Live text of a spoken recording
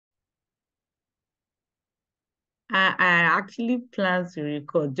I actually plan to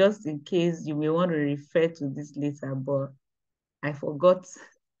record just in case you may want to refer to this later, but I forgot.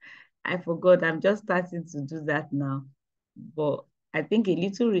 I forgot. I'm just starting to do that now. But I think a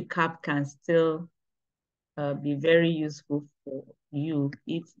little recap can still be very useful for you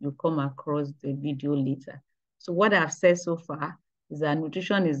if you come across the video later. So what I've said so far is that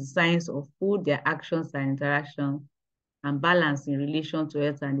nutrition is the science of food, their actions and interactions, and balance in relation to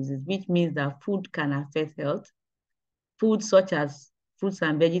health and disease, which means that food can affect health. Foods such as fruits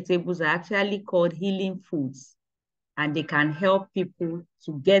and vegetables are actually called healing foods, and they can help people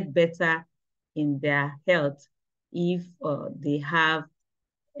to get better in their health if they have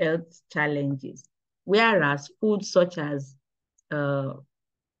health challenges. Whereas foods such as uh,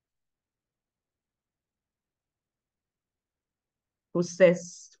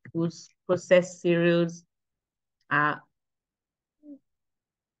 processed foods, processed cereals are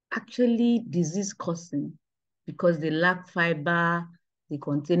actually disease causing because they lack fiber, they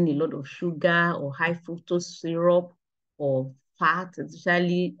contain a lot of sugar or high fructose syrup or fat,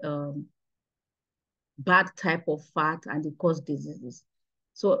 especially bad type of fat, and they cause diseases.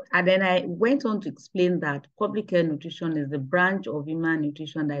 So, and then I went on to explain that public health nutrition is the branch of human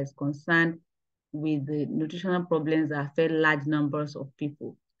nutrition that is concerned with the nutritional problems that affect large numbers of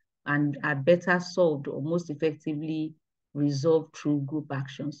people and are better solved or most effectively resolved through group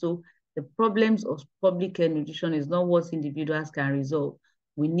action. So the problems of public health nutrition is not what individuals can resolve.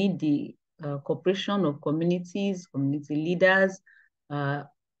 We need the cooperation of communities, community leaders, uh,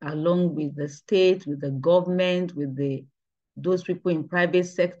 along with the state, with the government, with those people in private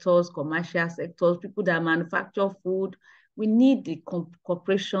sectors, commercial sectors, people that manufacture food. We need the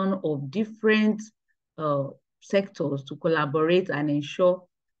cooperation of different sectors to collaborate and ensure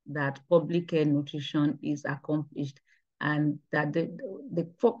that public health nutrition is accomplished, and that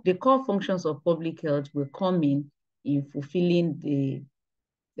the core functions of public health will come in fulfilling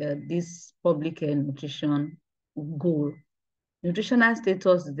this public health nutrition goal. Nutritional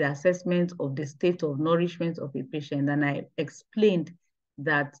status is the assessment of the state of nourishment of a patient. And I explained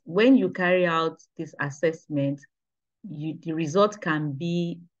that when you carry out this assessment, the result can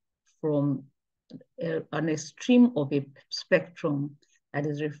be from an extreme of a spectrum that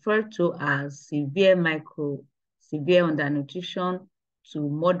is referred to as severe undernutrition, to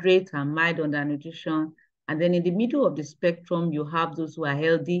moderate and mild undernutrition. And then in the middle of the spectrum, you have those who are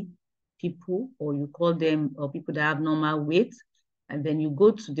healthy people, or you call them people that have normal weight. And then you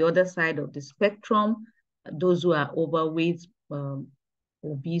go to the other side of the spectrum, those who are overweight,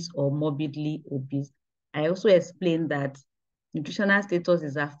 obese, or morbidly obese. I also explained that nutritional status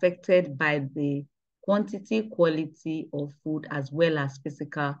is affected by the quantity, quality of food, as well as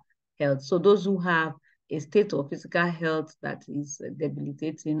physical health. So those who have a state of physical health that is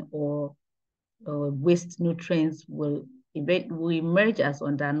debilitating or waste nutrients will emerge as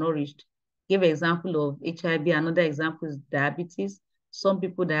undernourished. Give example of HIV. Another example is diabetes. Some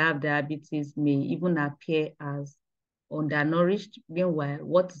people that have diabetes may even appear as undernourished. Meanwhile,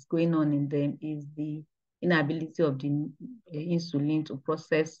 what is going on in them is the inability of the insulin to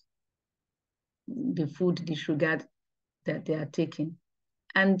process the food, the sugar that they are taking.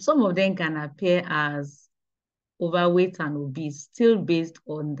 And some of them can appear as overweight and obese, still based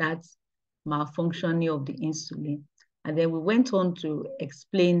on that malfunctioning of the insulin. And then we went on to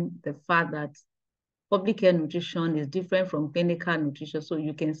explain the fact that public health nutrition is different from clinical nutrition. So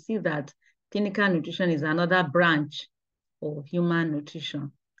you can see that clinical nutrition is another branch of human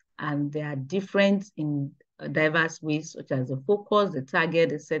nutrition, and they are different in diverse ways, such as the focus, the target,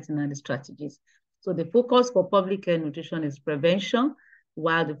 the setting, and the strategies. So the focus for public health nutrition is prevention,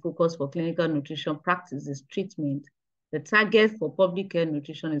 while the focus for clinical nutrition practice is treatment. The target for public health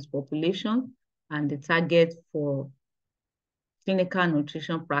nutrition is population, and the target for clinical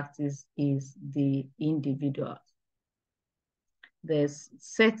nutrition practice is the individual. The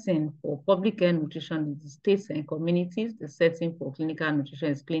setting for public health nutrition is states and communities. The setting for clinical nutrition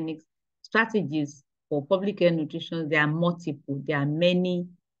is clinics. Strategies for public health nutrition, there are multiple. There are many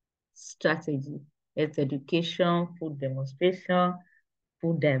strategies. Health education, food demonstration,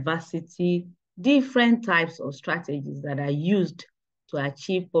 food diversity, different types of strategies that are used to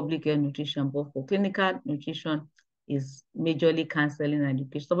achieve public health nutrition. But for clinical nutrition is majorly counseling and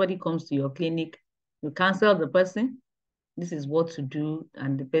education. Somebody comes to your clinic, you counsel the person, this is what to do,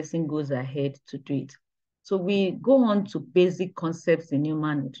 and the person goes ahead to do it. So we go on to basic concepts in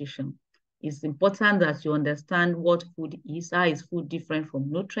human nutrition. It's important that you understand what food is, how is food different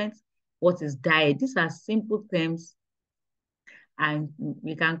from nutrients, what is diet. These are simple terms, and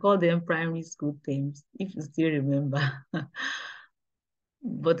we can call them primary school terms, if you still remember.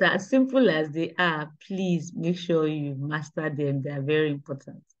 But as simple as they are, please make sure you master them. They are very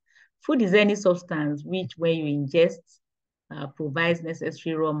important. Food is any substance which, when you ingest, provides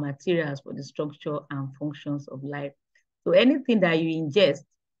necessary raw materials for the structure and functions of life. So anything that you ingest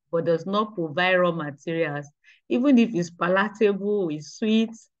but does not provide raw materials, even if it's palatable, it's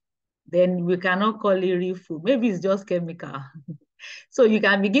sweet, then we cannot call it real food. Maybe it's just chemical. So you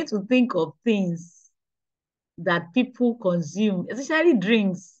can begin to think of things that people consume, especially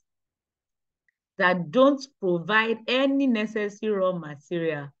drinks, that don't provide any necessary raw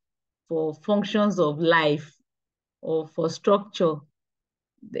material for functions of life or for structure.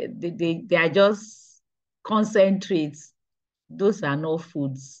 They are just concentrates. Those are not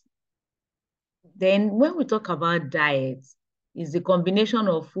foods. Then when we talk about diet, it's the combination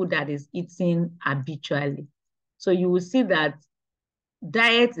of food that is eaten habitually. So you will see that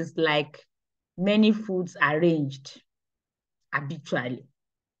diet is like many foods arranged habitually.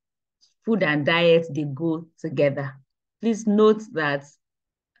 Food and diet, they go together. Please note that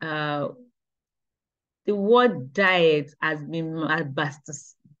uh, the word diet has been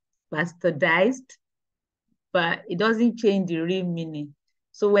bastardized, but it doesn't change the real meaning.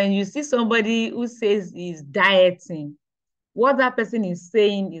 So when you see somebody who says he's dieting, what that person is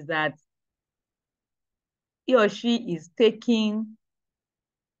saying is that he or she is taking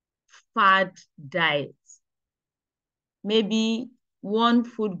fad diet. Maybe one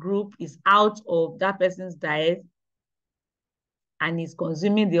food group is out of that person's diet and is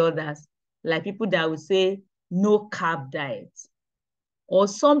consuming the others, like people that would say no carb diet. Or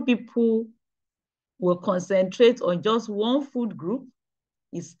some people will concentrate on just one food group.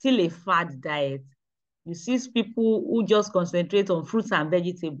 It's still a fad diet. You see people who just concentrate on fruits and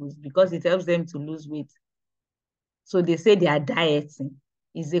vegetables because it helps them to lose weight. So they say they are dieting.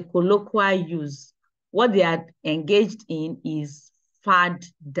 It's a colloquial use. What they are engaged in is fad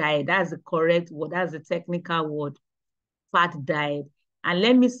diet. That's the correct word. That's the technical word, fad diet. And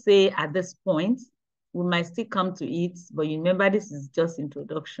let me say at this point, we might still come to it, but you remember this is just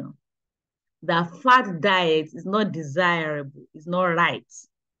introduction. The fad diet is not desirable. It's not right.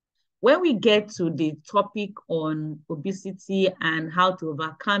 When we get to the topic on obesity and how to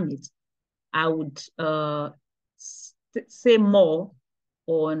overcome it, I would say more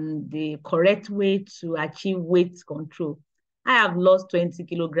on the correct way to achieve weight control. I have lost 20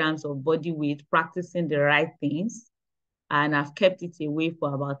 kilograms of body weight practicing the right things, and I've kept it away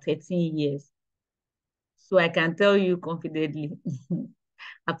for about 13 years. So I can tell you confidently,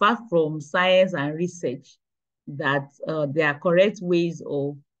 apart from science and research, that there are correct ways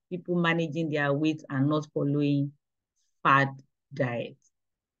of people managing their weight and not following fad diet.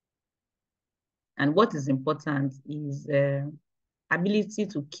 And what is important is ability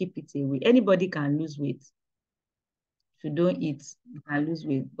to keep it away. Anybody can lose weight. If you don't eat, you can lose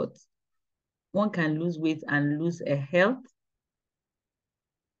weight, but one can lose weight and lose a health,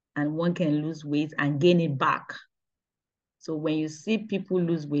 and one can lose weight and gain it back. So when you see people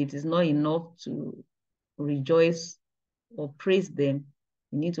lose weight, it's not enough to rejoice or praise them.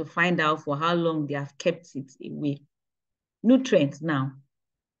 You need to find out for how long they have kept it away. Nutrients now.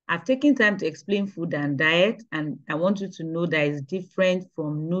 I've taken time to explain food and diet, and I want you to know that it's different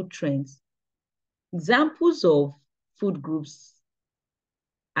from nutrients. Examples of food groups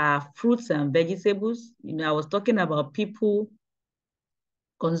are fruits and vegetables. You know, I was talking about people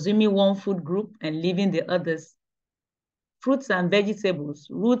consuming one food group and leaving the others. Fruits and vegetables,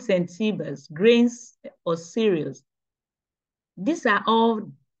 roots and tubers, grains or cereals. These are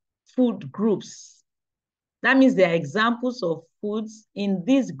all food groups. That means they are examples of foods in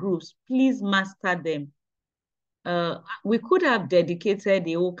these groups. Please master them. We could have dedicated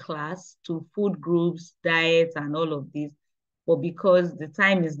the whole class to food groups, diets, and all of this, but because the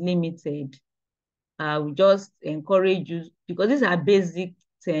time is limited, we just encourage you, because these are basic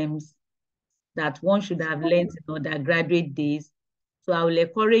terms that one should have learned in undergraduate days. So I will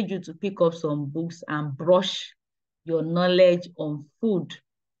encourage you to pick up some books and brush your knowledge on food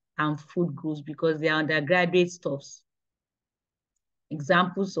and food groups, because they are undergraduate stuffs.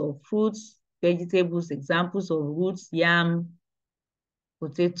 Examples of fruits, vegetables, examples of roots, yam,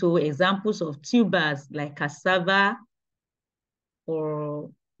 potato, examples of tubers like cassava or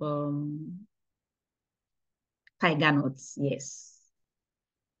tiger nuts. Yes,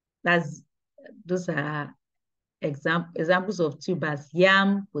 those are examples of tubers: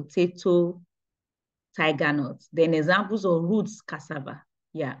 yam, potato, tiger nuts. Then examples of roots: cassava.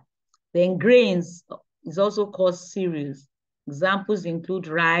 Yeah. Then grains is also called cereals. Examples include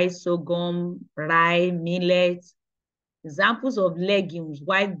rice, sorghum, rye, millet. Examples of legumes: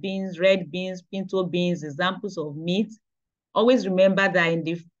 white beans, red beans, pinto beans. Examples of meat: always remember that in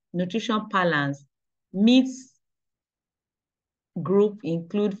the nutrition balance, meats group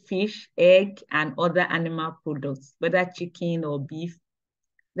include fish, egg, and other animal products, whether chicken or beef.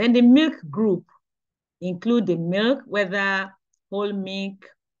 Then the milk group include the milk, whether whole milk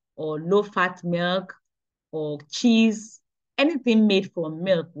or low-fat milk or cheese. Anything made from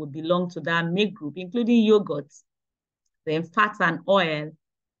milk would belong to that milk group, including yogurt. Then fat and oil.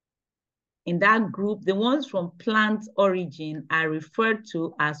 In that group, the ones from plant origin are referred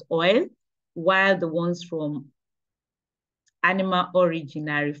to as oil, while the ones from animal origin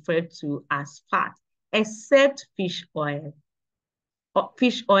are referred to as fat, except fish oil.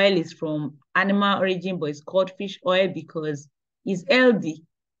 Fish oil is from animal origin, but it's called fish oil because it's healthy.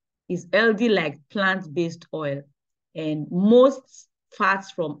 It's healthy like plant-based oil. And most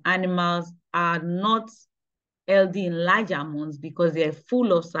fats from animals are not healthy in large amounts because they're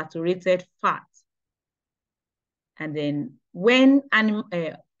full of saturated fat. And then when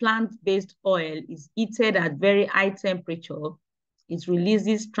plant-based oil is heated at very high temperature, it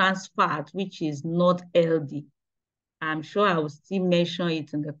releases trans fat, which is not healthy. I'm sure I will still mention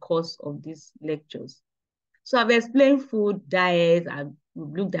it in the course of these lectures. So I've explained food, diet, I've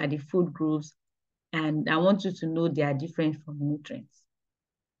looked at the food groups, and I want you to know they are different from nutrients.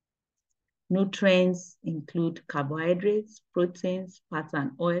 Nutrients include carbohydrates, proteins, fats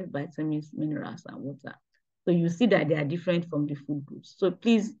and oil, vitamins, minerals, and water. So you see that they are different from the food groups. So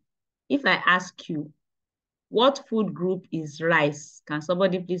please, if I ask you, what food group is rice? Can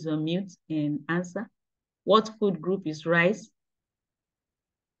somebody please unmute and answer? What food group is rice?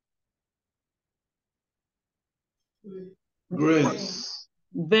 Grains.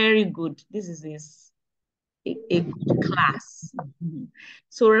 Very good. This is a good class.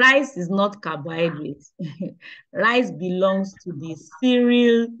 So rice is not carbohydrates. Rice belongs to the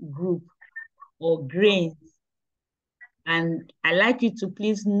cereal group or grains. And I like you to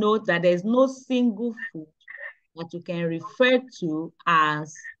please note that there's no single food that you can refer to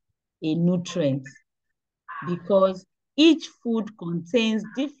as a nutrient because each food contains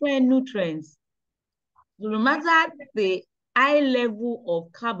different nutrients. So no matter the high level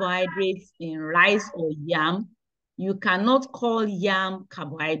of carbohydrates in rice or yam, you cannot call yam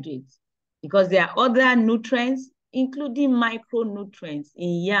carbohydrates because there are other nutrients, including micronutrients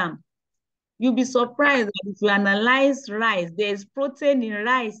in yam. You'll be surprised that if you analyze rice, there's protein in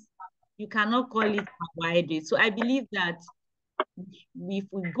rice. You cannot call it carbohydrate. So I believe that if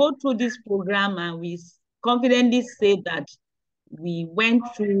we go through this program and we confidently say that we went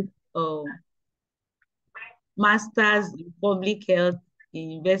through Masters in Public Health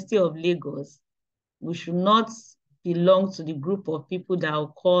in University of Lagos, we should not belong to the group of people that will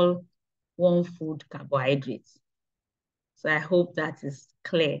call one food carbohydrates. So I hope that is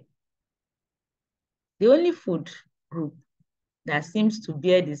clear. The only food group that seems to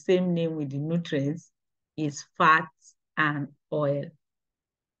bear the same name with the nutrients is fat and oil.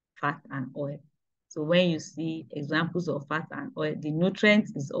 Fat and oil. So when you see examples of fat and oil, the nutrient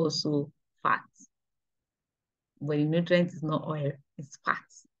is also fat. But the nutrient is not oil, it's fat.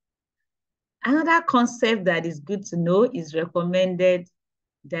 Another concept that is good to know is recommended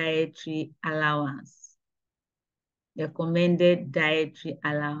dietary allowance. Recommended dietary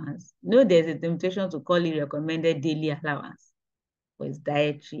allowance. No, there's a temptation to call it recommended daily allowance, but it's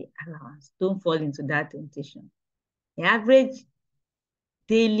dietary allowance. Don't fall into that temptation. The average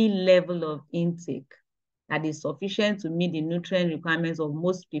daily level of intake that is sufficient to meet the nutrient requirements of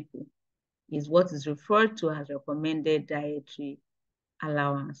most people is what is referred to as recommended dietary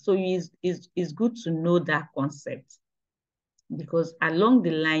allowance. So it's good to know that concept because along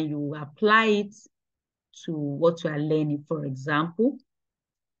the line, you apply it to what you are learning. For example,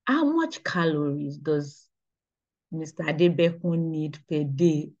 how much calories does Mr. Adebekun need per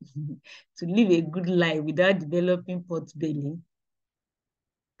day to live a good life without developing pot belly?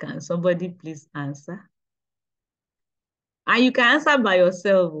 Can somebody please answer? And you can answer by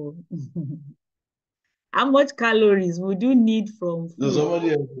yourself. How much calories would you need from food? No,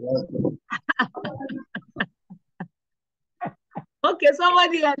 somebody else. Okay,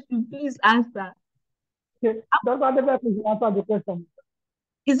 somebody else should please answer. Okay, Dr. Adebekun should answer the question.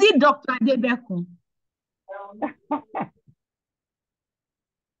 Is it Dr. Adebekun?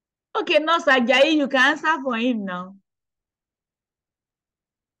 Okay, Nurse Ajayi, you can answer for him now.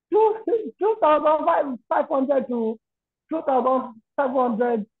 2,500 to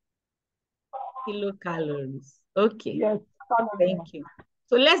 2,500 kilocalories. Okay. Yes. Thank you.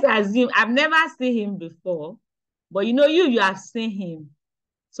 So let's assume I've never seen him before, but you know you have seen him.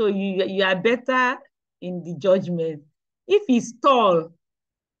 So you are better in the judgment. If he's tall,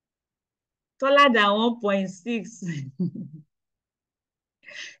 taller than 1.6.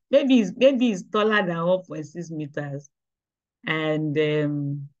 maybe it's taller than 1.6 meters. And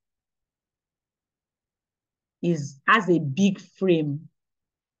has a big frame,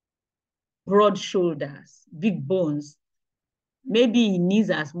 broad shoulders, big bones. Maybe he needs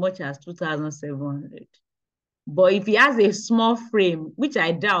as much as 2,700. But if he has a small frame, which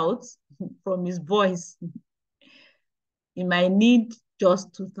I doubt from his voice, he might need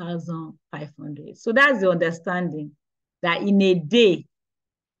just 2,500. So that's the understanding that in a day,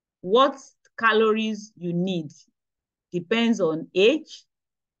 what calories you need depends on age,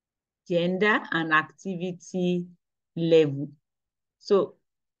 gender, and activity level. So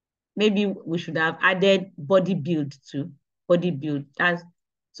maybe we should have added body build too. Body build.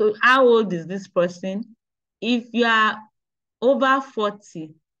 So how old is this person? If you are over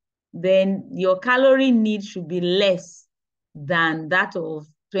 40, then your calorie need should be less than that of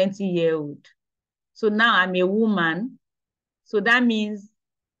 20-year-old. So now I'm a woman. So that means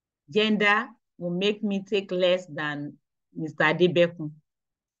gender will make me take less than Mr. Adebekun.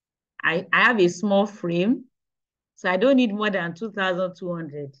 I have a small frame, so I don't need more than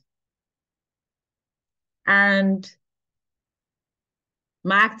 2,200. And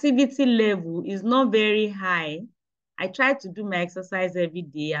my activity level is not very high. I try to do my exercise every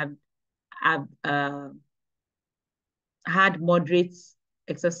day. I've had moderate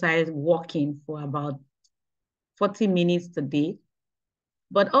exercise, walking for about 40 minutes a day.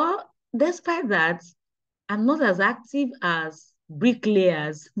 But despite that, I'm not as active as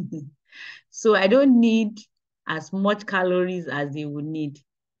bricklayers. So I don't need as much calories as they would need.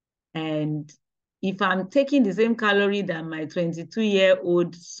 And if I'm taking the same calorie that my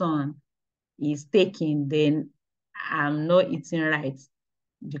 22-year-old son is taking, then I'm not eating right,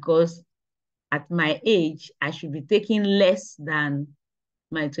 because at my age, I should be taking less than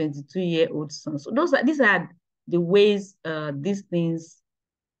my 22-year-old son. So these are the ways these things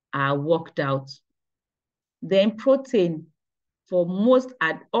are worked out. Then protein, for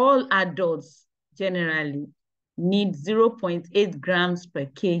all adults generally, need 0.8 grams per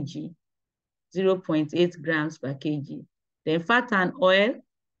kg, 0.8 grams per kg. Then fat and oil,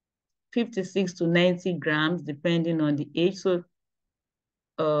 56 to 90 grams, depending on the age. So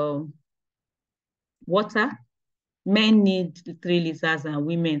water, men need 3 liters and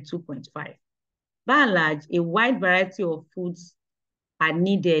women 2.5. By and large, a wide variety of foods are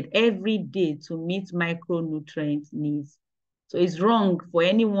needed every day to meet micronutrient needs. So it's wrong for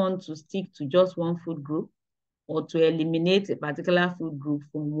anyone to stick to just one food group or to eliminate a particular food group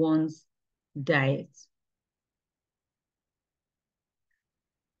from one's diet.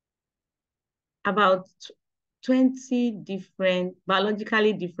 About 20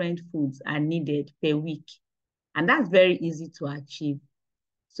 biologically different foods are needed per week. And that's very easy to achieve.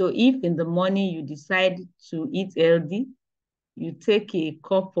 So if in the morning you decide to eat healthy, you take a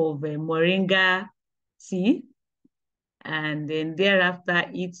cup of moringa tea, and then thereafter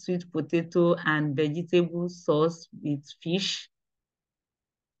eat sweet potato and vegetable sauce with fish.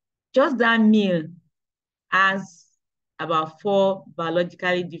 Just that meal has about 4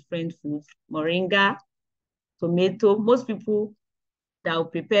 biologically different foods: moringa, tomato. Most people that will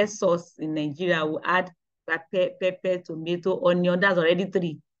prepare sauce in Nigeria will add pepper, tomato, onion. That's already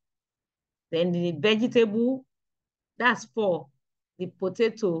 3. Then the vegetable, that's 4. The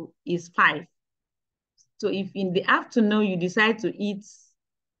potato is 5. So if in the afternoon you decide to eat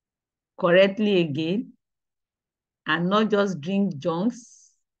correctly again and not just drink junks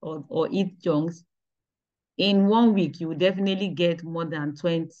or eat junks, in 1 week, you will definitely get more than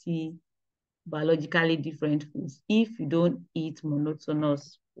 20 biologically different foods if you don't eat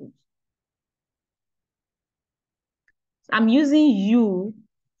monotonous foods. I'm using you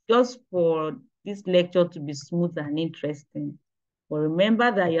just for this lecture to be smooth and interesting. But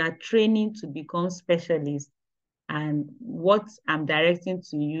remember that you are training to become specialists, and what I'm directing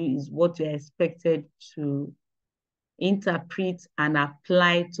to you is what you're expected to interpret and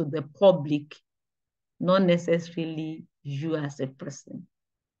apply to the public, not necessarily you as a person.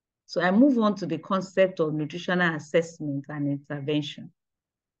 So I move on to the concept of nutritional assessment and intervention.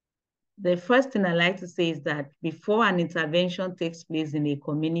 The first thing I like to say is that before an intervention takes place in a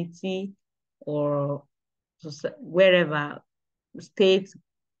community or wherever, state,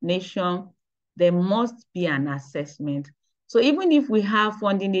 nation, there must be an assessment. So even if we have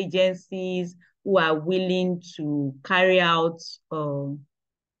funding agencies who are willing to carry out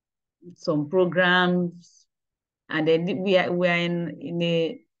some programs, and then we are in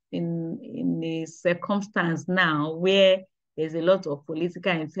a circumstance now where there's a lot of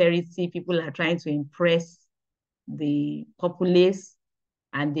political imperative. People are trying to impress the populace.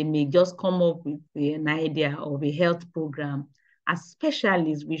 and they may just come up with an idea of a health program. As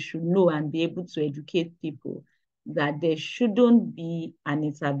specialists, we should know and be able to educate people that there shouldn't be an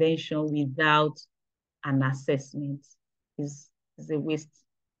intervention without an assessment. It's a waste.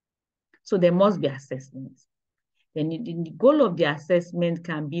 So there must be assessments. Then the goal of the assessment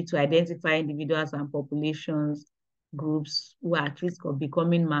can be to identify individuals and populations, groups who are at risk of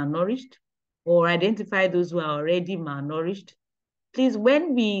becoming malnourished, or identify those who are already malnourished. Please,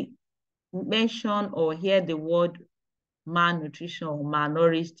 when we mention or hear the word malnutrition or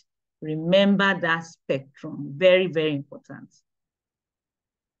malnourished, remember that spectrum, very, very important.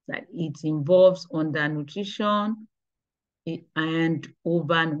 That it involves undernutrition and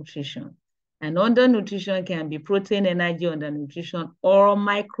overnutrition. And undernutrition can be protein, energy undernutrition, or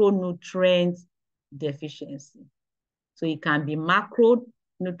micronutrient deficiency. So it can be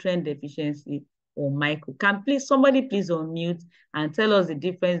macronutrient deficiency or micro. Somebody please unmute and tell us the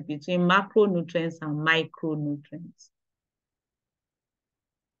difference between macronutrients and micronutrients.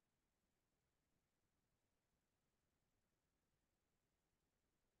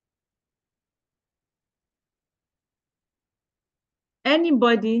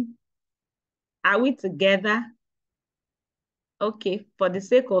 Anybody? Are we together? Okay, for the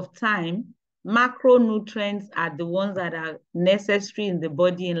sake of time, macronutrients are the ones that are necessary in the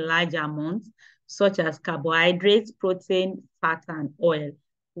body in large amounts, such as carbohydrates, protein, fat, and oil,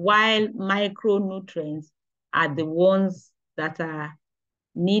 while micronutrients are the ones that are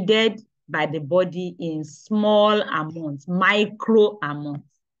needed by the body in small amounts, micro amounts.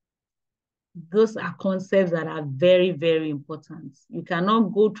 Those are concepts that are very, very important. You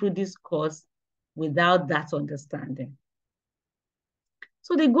cannot go through this course without that understanding.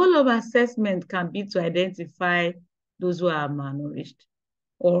 So the goal of assessment can be to identify those who are malnourished,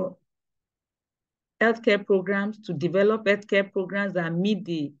 or healthcare programs, to develop healthcare programs that meet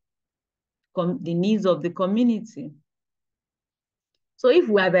the needs of the community. So if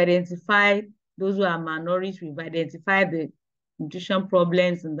we have identified those who are malnourished, we've identified the nutrition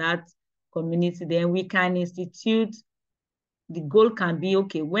problems in that community, then we can institute, the goal can be,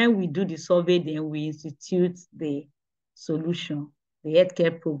 okay, when we do the survey, then we institute the solution, the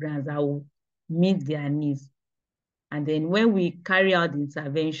healthcare programs that will meet their needs. And then when we carry out the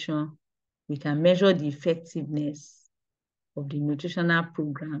intervention, we can measure the effectiveness of the nutritional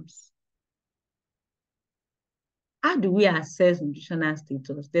programs. How do we assess nutritional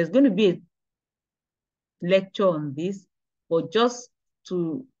status? There's going to be a lecture on this, but just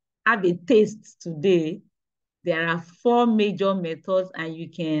to have a taste today, there are 4 major methods and you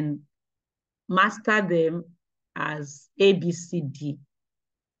can master them as ABCD.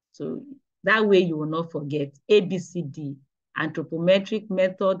 So that way you will not forget ABCD: anthropometric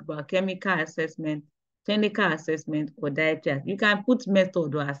method, biochemical assessment, clinical assessment, or dietary. You can put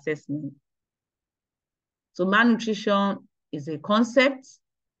method or assessment. So malnutrition is a concept,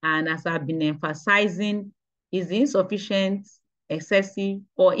 and as I've been emphasizing, is insufficient, excessive,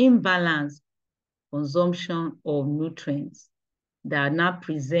 or imbalanced consumption of nutrients that are now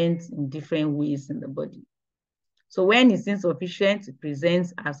present in different ways in the body. So when it's insufficient, it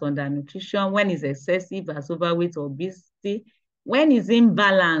presents as undernutrition. When it's excessive, as overweight or obesity. When it's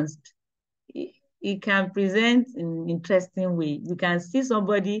imbalanced, it can present in an interesting way. You can see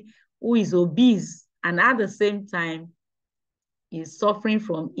somebody who is obese and at the same time is suffering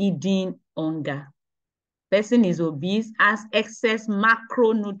from eating hunger. Person is obese, has excess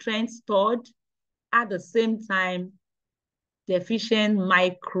macronutrients stored, at the same time deficient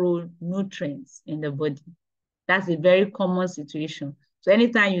micronutrients in the body. That's a very common situation. So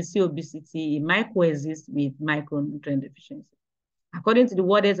anytime you see obesity, it might coexist with micronutrient deficiency. According to the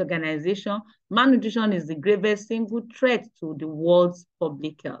World Health Organization, malnutrition is the gravest single threat to the world's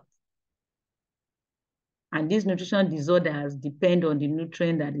public health. And these nutrition disorders depend on the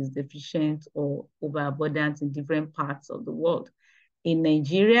nutrient that is deficient or overabundant in different parts of the world. In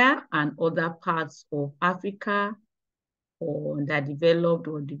Nigeria and other parts of Africa or underdeveloped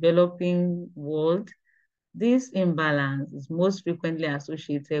or developing world, this imbalance is most frequently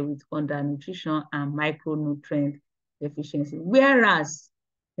associated with undernutrition and micronutrient deficiency, whereas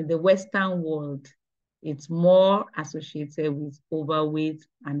in the Western world, it's more associated with overweight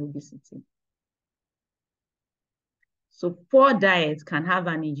and obesity. So poor diet can have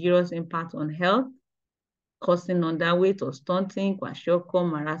an injurious impact on health, causing underweight or stunting, kwashiorkor,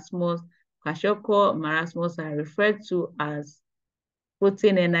 marasmus. Kwashiorkor, marasmus are referred to as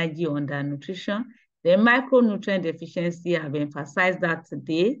protein energy undernutrition. The micronutrient deficiency, I've emphasized that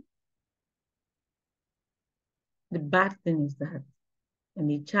today. The bad thing is that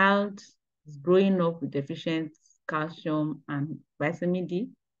when a child is growing up with deficient calcium, and vitamin D,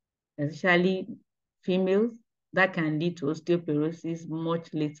 especially females, that can lead to osteoporosis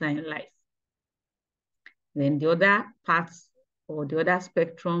much later in life. Then the other parts or the other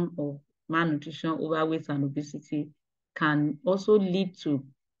spectrum of malnutrition, overweight, and obesity can also lead to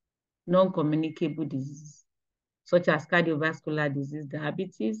non-communicable diseases, such as cardiovascular disease,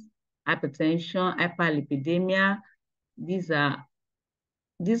 diabetes, hypertension, hyperlipidemia.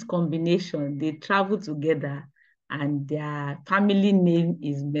 This combination, they travel together, and their family name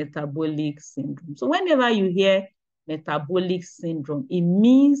is metabolic syndrome. So whenever you hear metabolic syndrome, it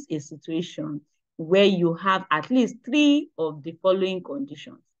means a situation where you have at least 3 of the following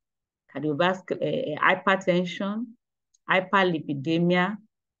conditions: cardiovascular, hypertension, hyperlipidemia,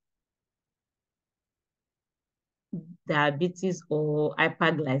 diabetes or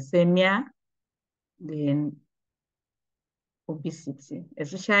hyperglycemia, then obesity,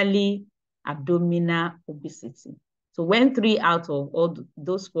 especially abdominal obesity. So when 3 out of all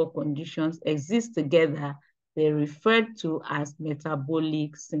those 4 conditions exist together, they're referred to as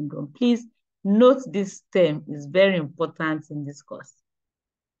metabolic syndrome. Please note this term is very important in this course.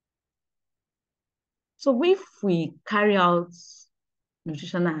 So if we carry out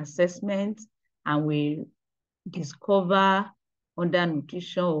nutritional assessment and we discover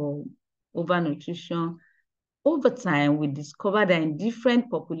undernutrition or overnutrition, over time, we discover that in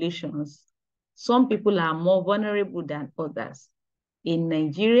different populations, some people are more vulnerable than others. In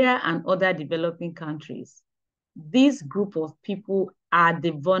Nigeria and other developing countries, this group of people are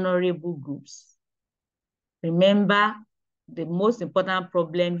the vulnerable groups. Remember, the most important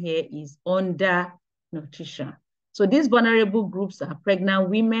problem here is undernutrition. So these vulnerable groups are pregnant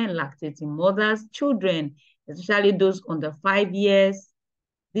women, lactating mothers, children, especially those under 5 years.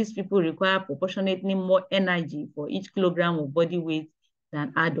 These people require proportionately more energy for each kilogram of body weight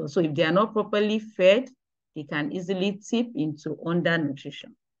than adults. So if they are not properly fed, they can easily tip into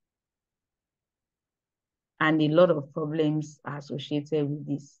undernutrition. And a lot of problems are associated with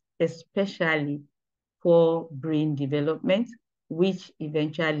this, especially poor brain development, which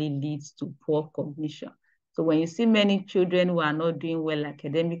eventually leads to poor cognition. So when you see many children who are not doing well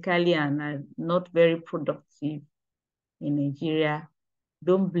academically and are not very productive in Nigeria,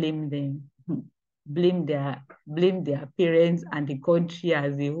 don't blame them. Blame their parents and the country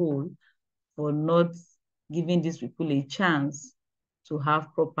as a whole for not giving these people a chance to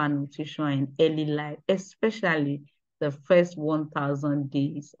have proper nutrition in early life, especially the first 1,000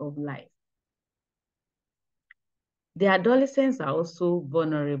 days of life. The adolescents are also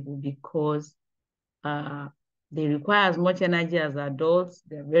vulnerable because they require as much energy as adults.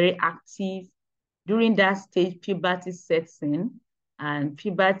 They're very active. During that stage, puberty sets in, and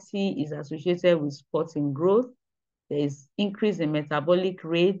puberty is associated with spotting growth. There is increase in metabolic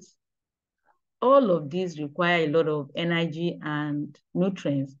rates. All of these require a lot of energy and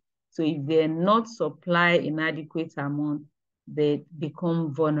nutrients. So if they're not supplied in adequate amount, they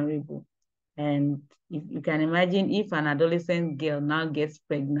become vulnerable. And if you can imagine, if an adolescent girl now gets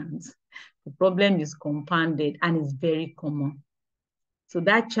pregnant, the problem is compounded and it's very common. So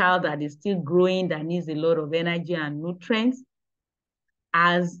that child that is still growing, that needs a lot of energy and nutrients,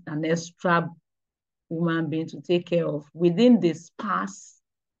 as an extra human being to take care of within the sparse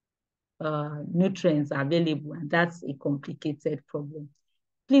nutrients available, and that's a complicated problem.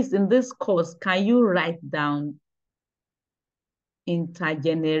 Please, in this course, can you write down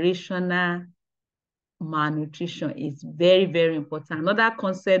intergenerational malnutrition? It's very, very important. Another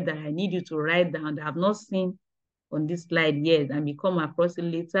concept that I need you to write down that I've not seen on this slide yet and we come across it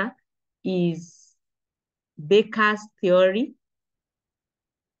later is Baker's theory.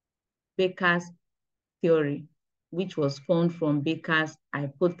 Baker's theory, which was formed from Baker's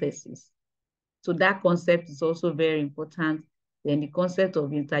hypothesis. So that concept is also very important. Then the concept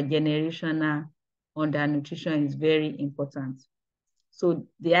of intergenerational undernutrition is very important. So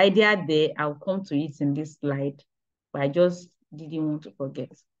the idea there, I'll come to it in this slide, but I just didn't want to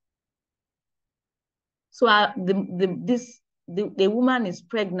forget. So the woman is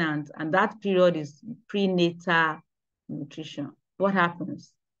pregnant, and that period is prenatal nutrition. What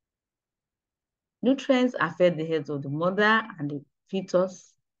happens? Nutrients affect the health of the mother and the fetus.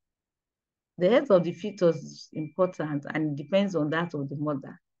 The health of the fetus is important and it depends on that of the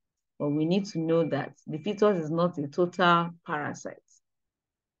mother. But we need to know that the fetus is not a total parasite.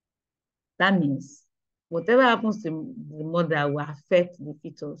 That means whatever happens to the mother will affect the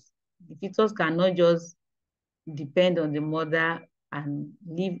fetus. The fetus cannot just depend on the mother and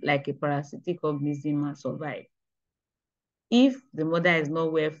live like a parasitic organism and survive. If the mother is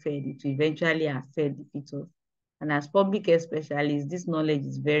not well fed, it will eventually affect the fetus. And as public health specialists, this knowledge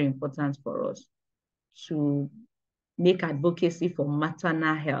is very important for us to make advocacy for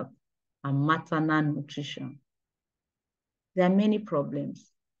maternal health and maternal nutrition. There are many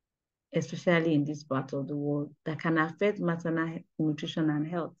problems, especially in this part of the world, that can affect maternal nutrition and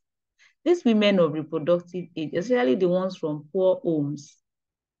health. These women of reproductive age, especially the ones from poor homes,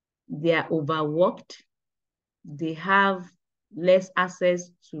 they are overworked, they have less access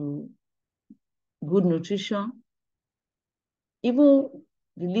to good nutrition. Even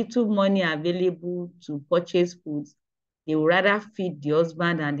the little money available to purchase foods, they would rather feed the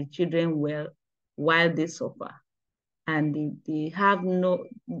husband and the children well while they suffer. And they have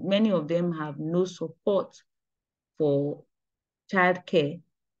many of them have no support for childcare.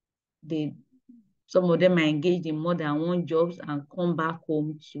 Some of them are engaged in more than one jobs and come back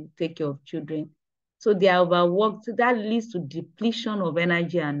home to take care of children. So they are overworked. So that leads to depletion of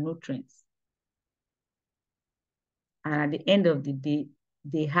energy and nutrients. And at the end of the day,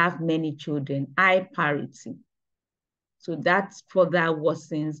 they have many children, high parity. So that further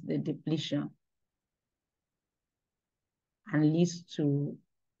worsens the depletion and leads to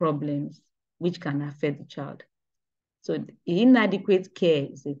problems which can affect the child. So inadequate care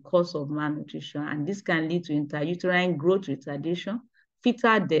is a cause of malnutrition, and this can lead to intrauterine growth retardation,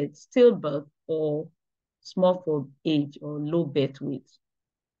 fetal death, stillbirth, or small for age or low birth weight.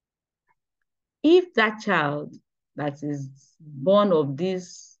 If that child that is born of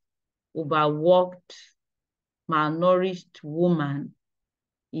this overworked, malnourished woman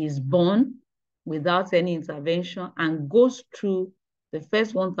is born without any intervention and goes through the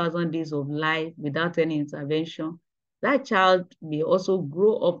first 1,000 days of life without any intervention, that child may also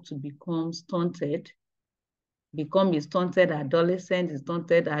grow up to become stunted, become a stunted adolescent, a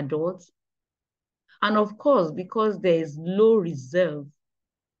stunted adult. And of course, because there is low reserve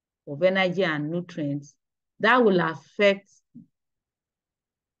of energy and nutrients, that will affect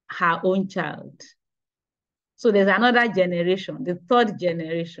her own child. So there's another generation, the third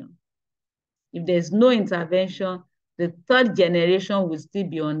generation. If there's no intervention, the third generation will still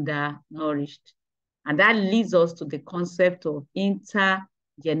be undernourished. And that leads us to the concept of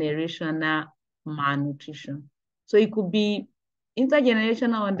intergenerational malnutrition. So it could be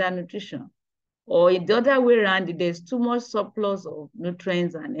intergenerational undernutrition, or the other way around, if there's too much surplus of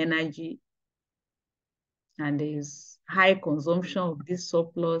nutrients and energy, and there's high consumption of this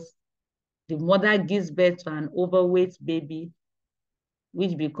surplus, the mother gives birth to an overweight baby,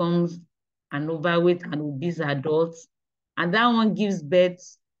 which becomes an overweight and obese adult, and that one gives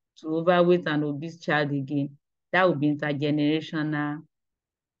birth to overweight and obese child again. That would be intergenerational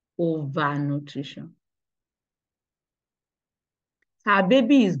overnutrition. Our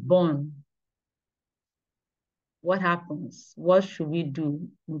baby is born. What happens? What should we do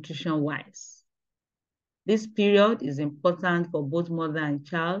nutrition-wise? This period is important for both mother and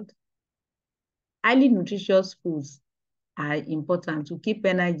child. Highly nutritious foods are important to keep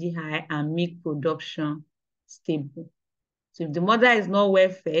energy high and milk production stable. So if the mother is not well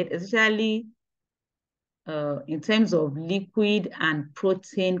fed, especially in terms of liquid and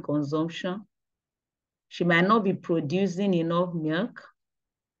protein consumption, she might not be producing enough milk,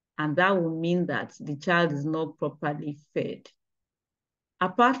 and that will mean that the child is not properly fed.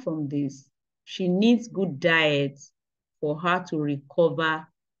 Apart from this, she needs good diet for her to recover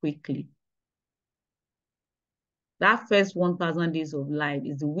quickly. That first 1,000 days of life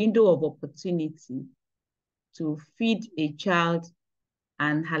is the window of opportunity to feed a child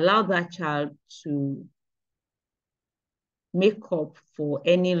and allow that child to make up for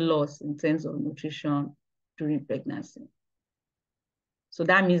any loss in terms of nutrition during pregnancy. So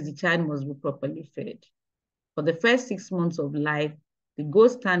that means the child must be properly fed. For the first 6 months of life, the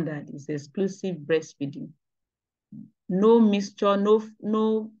gold standard is exclusive breastfeeding. No mixture,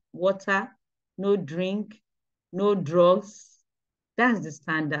 no water, no drink, no drugs. That's the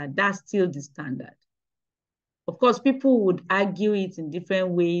standard. That's still the standard. Of course, people would argue it in different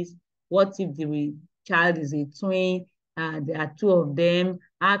ways. What if the child is a twin? There are two of them.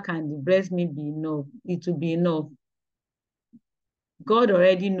 How can the breast milk be enough? It will be enough. God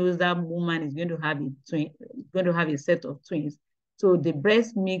already knows that woman is going to have a twin, going to have a set of twins. So the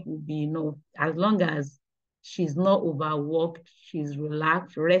breast milk will be enough as long as she's not overworked, she's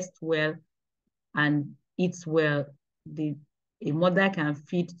relaxed, rests well, and eats well. A mother can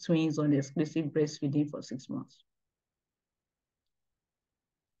feed twins on exclusive breastfeeding for 6 months.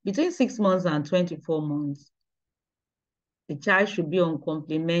 Between 6 months and 24 months, the child should be on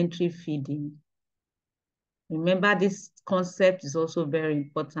complementary feeding. Remember, this concept is also very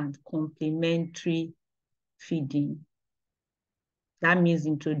important, complementary feeding. That means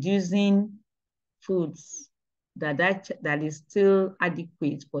introducing foods that is still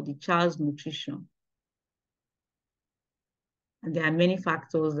adequate for the child's nutrition. And there are many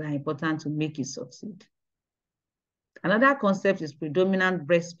factors that are important to make it succeed. Another concept is predominant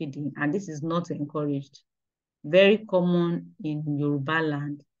breastfeeding, and this is not encouraged. Very common in Yoruba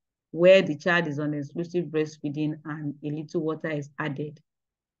land, where the child is on exclusive breastfeeding and a little water is added.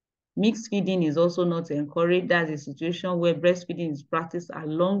 Mixed feeding is also not encouraged. That's a situation where breastfeeding is practiced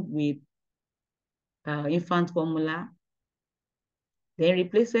along with infant formula. Then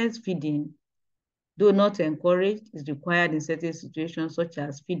replacement feeding, though not encouraged, is required in certain situations such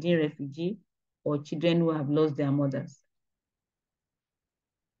as feeding refugees or children who have lost their mothers.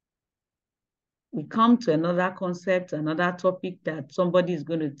 We come to another concept, another topic that somebody is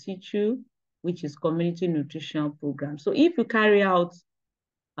going to teach you, which is community nutrition program. So if you carry out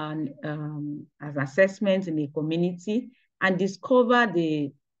an assessment in a community and discover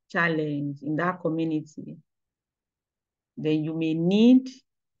the challenge in that community, then you may need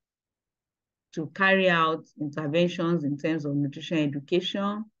to carry out interventions in terms of nutrition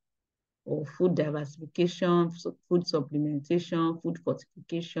education or food diversification, food supplementation, food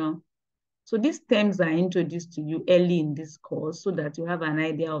fortification. So these terms are introduced to you early in this course so that you have an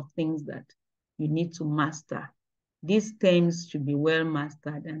idea of things that you need to master. These terms should be well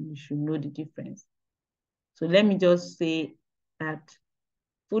mastered and you should know the difference. So let me just say that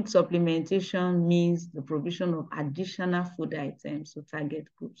food supplementation means the provision of additional food items to target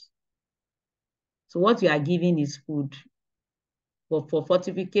groups. So what you are giving is food. But for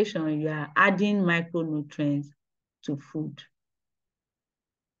fortification, you are adding micronutrients to food.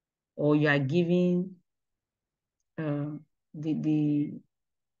 Or you are giving the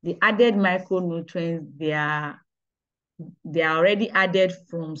added micronutrients, they are already added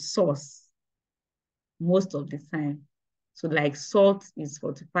from source most of the time. So like salt is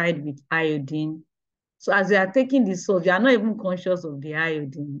fortified with iodine. So as you are taking the salt, you are not even conscious of the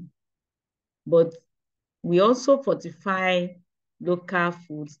iodine. But we also fortify local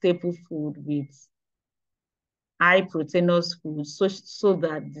food, staple food with high proteinous food so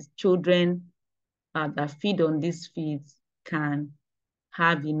that the children that feed on these feeds can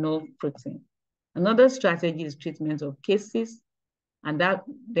have enough protein. Another strategy is treatment of cases, and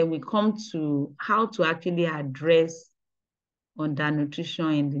then we come to how to actually address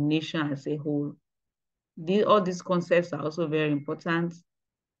undernutrition in the nation as a whole. All these concepts are also very important.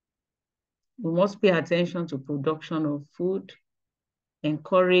 We must pay attention to production of food,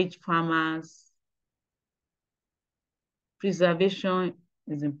 encourage farmers. Preservation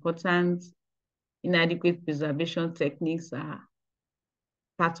is important. Inadequate preservation techniques are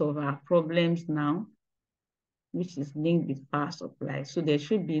part of our problems now, which is linked with power supply. So there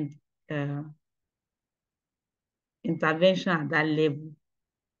should be intervention at that level.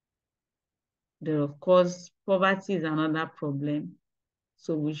 Then, of course, poverty is another problem.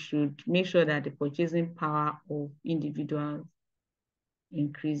 So we should make sure that the purchasing power of individuals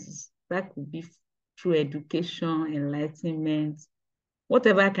increases. That could be through education, enlightenment,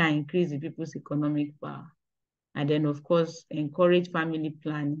 whatever can increase the people's economic power. And then, of course, encourage family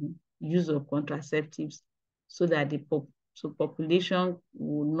planning, use of contraceptives, so that the population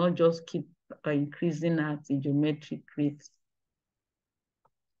will not just keep increasing at a geometric rate.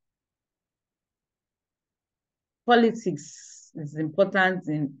 Politics is important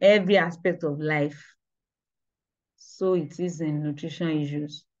in every aspect of life. So it is in nutrition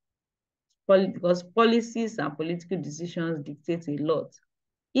issues. Because policies and political decisions dictate a lot.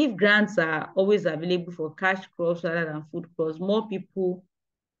 If grants are always available for cash crops rather than food crops, more people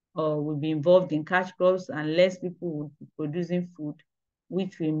will be involved in cash crops and less people will be producing food,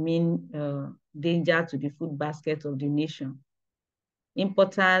 which will mean danger to the food basket of the nation.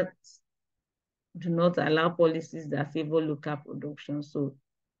 Importers do not allow policies that favor local production. So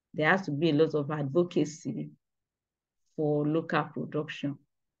there has to be a lot of advocacy for local production.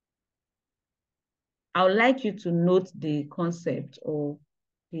 I would like you to note the concept of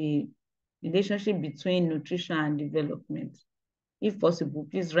the relationship between nutrition and development. If possible,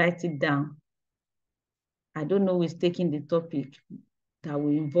 please write it down. I don't know who is taking the topic that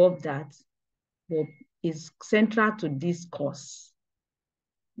will involve that, but it's central to this course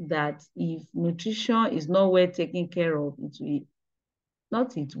that if nutrition is not well taken care of, it's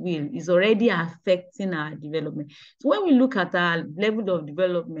already affecting our development. So when we look at our level of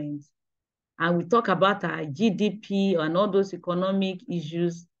development and we talk about our GDP and all those economic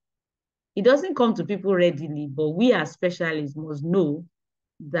issues, it doesn't come to people readily, but we as specialists must know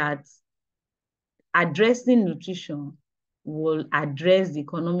that addressing nutrition will address the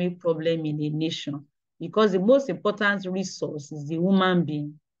economic problem in a nation, because the most important resource is the human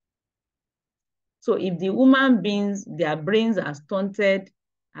being. So if the human beings, their brains are stunted,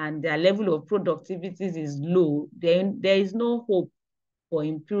 and their level of productivity is low, then there is no hope for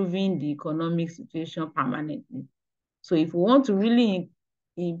improving the economic situation permanently. So if we want to really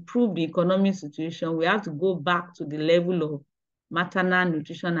improve the economic situation, we have to go back to the level of maternal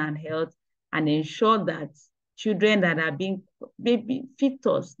nutrition and health and ensure that children that are being, baby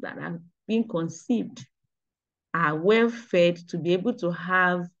fetus that are being conceived are well fed to be able to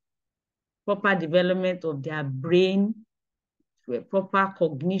have proper development of their brain, proper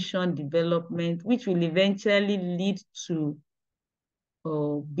cognition development, which will eventually lead to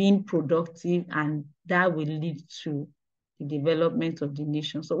being productive, and that will lead to the development of the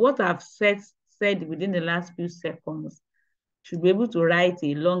nation. So what I've said within the last few seconds, should be able to write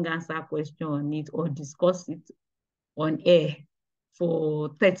a long answer question on it or discuss it on air for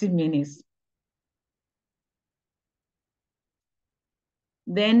 30 minutes.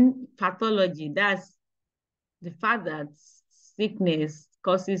 Then pathology, that's the fact that sickness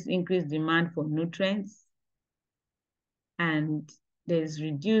causes increased demand for nutrients, and there's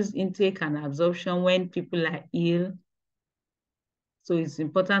reduced intake and absorption when people are ill. So it's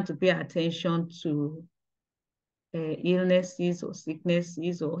important to pay attention to illnesses or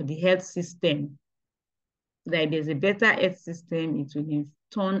sicknesses or the health system. That there's a better health system, it will in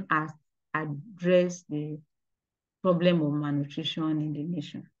turn address the problem of malnutrition in the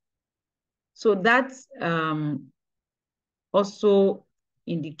nation. So that's also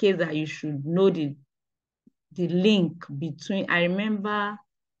indicates that you should know the link between, I remember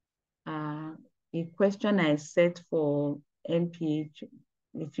a question I set for MPH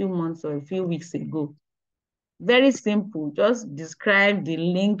a few months or a few weeks ago. Very simple, just describe the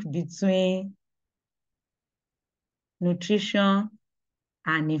link between nutrition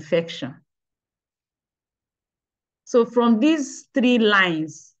and infection. So from these 3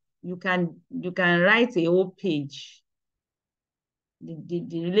 lines, you can write a whole page. The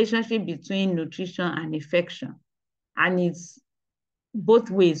relationship between nutrition and infection, and it's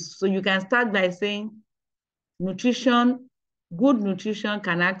both ways. So you can start by saying nutrition, good nutrition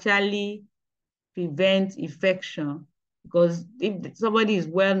can actually prevent infection, because if somebody is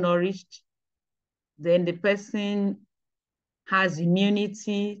well nourished, then the person has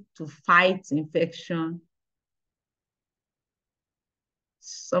immunity to fight infection.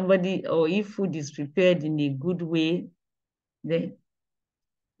 Somebody, or if food is prepared in a good way, then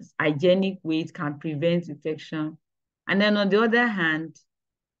hygienic way, it can prevent infection. And then on the other hand,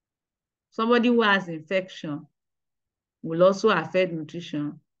 somebody who has infection will also affect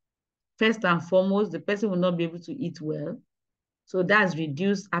nutrition. First and foremost, the person will not be able to eat well. So that's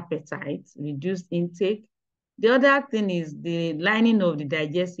reduced appetite, reduced intake. The other thing is the lining of the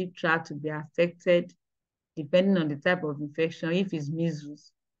digestive tract to be affected depending on the type of infection. If it's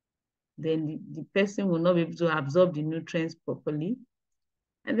measles, then the person will not be able to absorb the nutrients properly.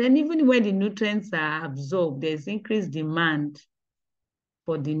 And then even when the nutrients are absorbed, there's increased demand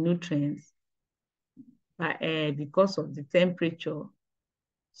for the nutrients because of the temperature.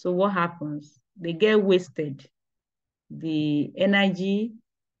 So what happens? They get wasted. The energy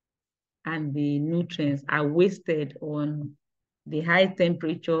and the nutrients are wasted on the high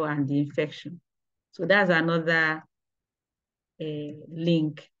temperature and the infection. So that's another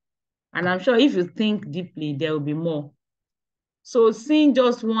link. And I'm sure if you think deeply, there will be more. So seeing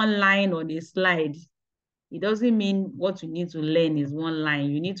just one line on a slide, it doesn't mean what you need to learn is one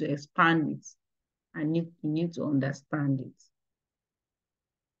line. You need to expand it, and you need to understand it.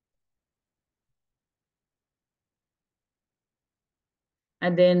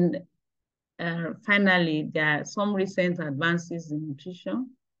 And then finally, there are some recent advances in nutrition,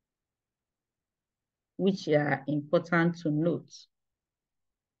 which are important to note.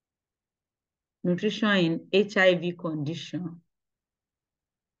 Nutrition in HIV condition.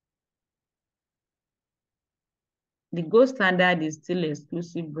 The gold standard is still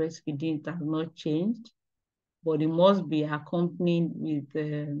exclusive breastfeeding. It has not changed, but it must be accompanied with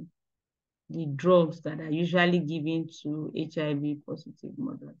the drugs that are usually given to HIV positive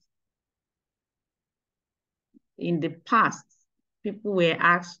mothers. In the past, people were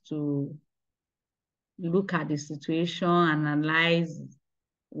asked to look at the situation, analyze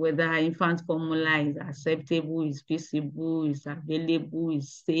whether infant formula is acceptable, is feasible, is available,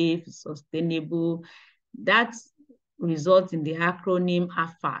 is safe, is sustainable. That results in the acronym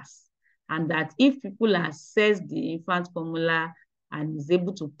AFAS. And that if people assess the infant formula and is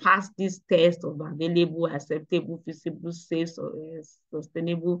able to pass this test of available, acceptable, feasible, safe,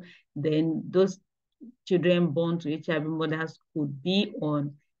 sustainable, then those children born to HIV mothers could be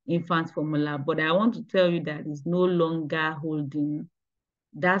on infant formula. But I want to tell you that it's no longer holding.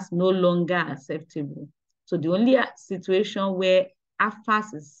 That's no longer acceptable. So the only situation where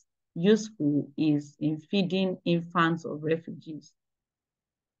AFAS is useful is in feeding infants of refugees.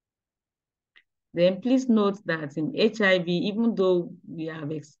 Then please note that in HIV, even though we have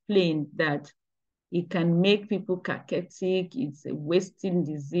explained that it can make people cachectic, it's a wasting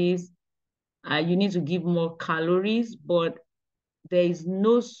disease, you need to give more calories, but there is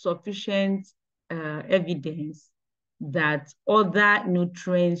no sufficient evidence that other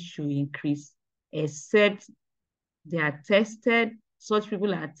nutrients should increase, except they are tested, such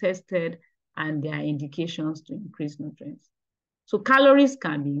people are tested, and there are indications to increase nutrients. So calories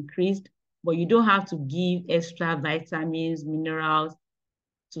can be increased, but you don't have to give extra vitamins, minerals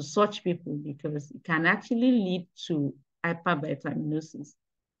to such people because it can actually lead to hypervitaminosis,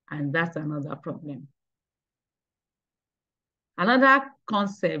 and that's another problem. Another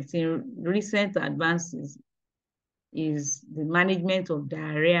concept in recent advances is the management of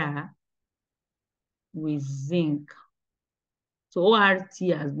diarrhea with zinc. So ORT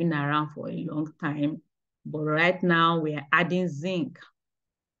has been around for a long time, but right now we are adding zinc.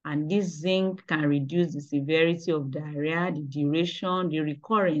 And this zinc can reduce the severity of diarrhea, the duration, the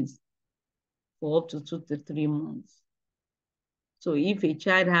recurrence for up to 2 to 3 months. So if a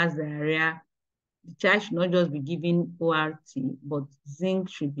child has diarrhea, the child should not just be given ORT, but zinc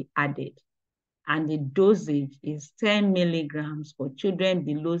should be added. And the dosage is 10 milligrams for children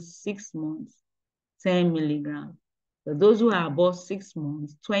below 6 months, 10 milligrams. For those who are above 6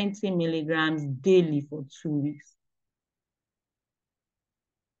 months, 20 milligrams daily for 2 weeks.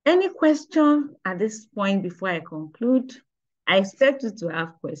 Any question at this point before I conclude? I expect you to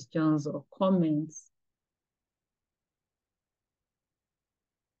have questions or comments.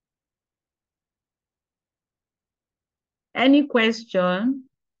 Any question?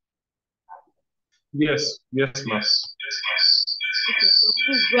 Yes, ma'am. Okay, so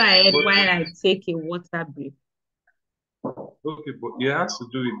please go ahead while I take a water break. Okay, but it has to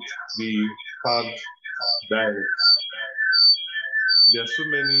do with the carb diet. There are so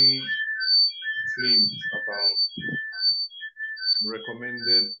many claims about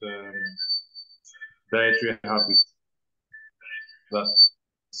recommended dietary habits that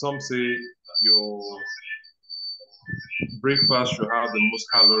some say your breakfast should have the most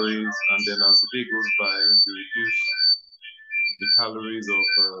calories, and then as the day goes by, you reduce the calories of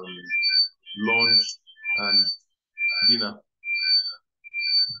lunch and dinner.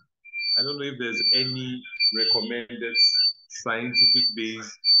 I don't know if there's any recommended scientific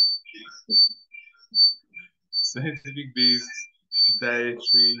based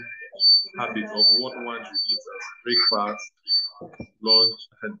dietary habit of what one should eat as breakfast, lunch,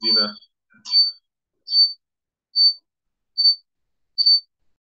 and dinner.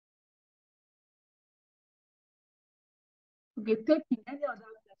 Okay, take any other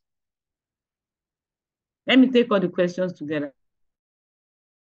question. Let me take all the questions together.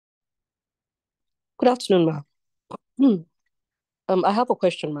 Good afternoon, ma'am. I have a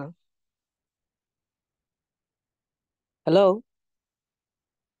question, ma'am. Hello?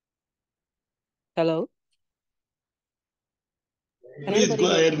 Hello? Please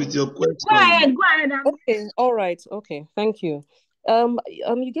go ahead with your question. Go ahead. Okay, all right. Okay, thank you.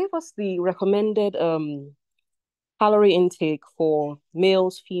 You gave us the recommended calorie intake for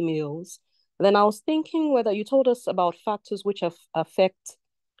males, females. Then I was thinking whether you told us about factors which affect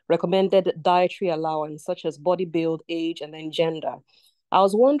recommended dietary allowance, such as body build, age, and then gender. I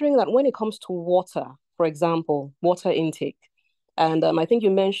was wondering that when it comes to water, for example, water intake, and I think you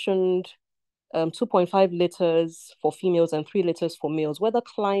mentioned 2.5 liters for females and 3 liters for males, whether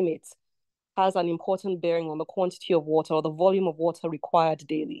climate has an important bearing on the quantity of water or the volume of water required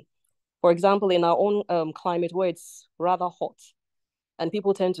daily. For example, in our own climate where it's rather hot and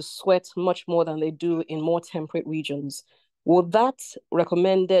people tend to sweat much more than they do in more temperate regions, would that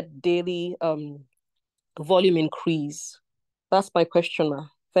recommended daily volume increase? That's my question, ma'am.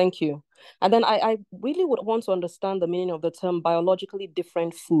 Thank you. And then I really would want to understand the meaning of the term biologically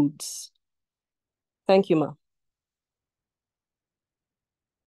different foods. Thank you, ma'am.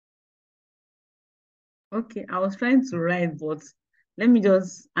 Okay, I was trying to write, but let me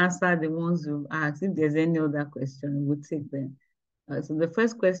just answer the ones you've asked. If there's any other question, we'll take them. So the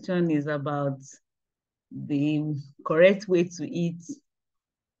first question is about the correct way to eat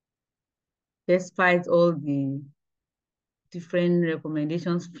despite all the different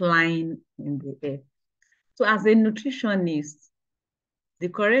recommendations flying in the air. So as a nutritionist, the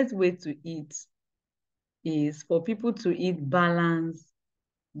correct way to eat is for people to eat balanced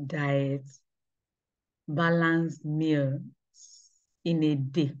diet, balanced meal in a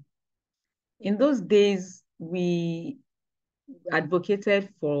day. In those days, we advocated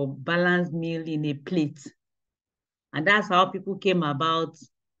for balanced meal in a plate. And that's how people came about.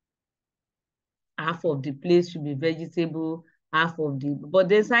 Half of the place should be vegetable, but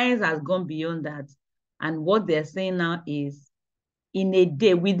the science has gone beyond that. And what they're saying now is, in a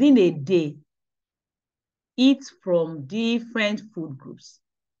day, within a day, eat from different food groups.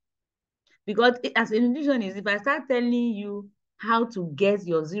 Because as a nutritionist, if I start telling you how to get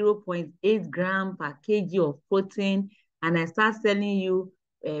your 0.8 gram per kg of protein, and I start telling you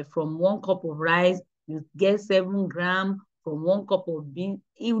from 1 cup of rice, you get 7 grams, from 1 cup of beans,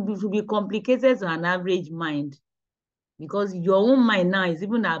 it will be complicated to an average mind, because your own mind now is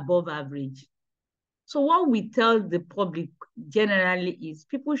even above average. So what we tell the public generally is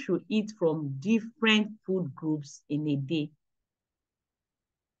people should eat from different food groups in a day.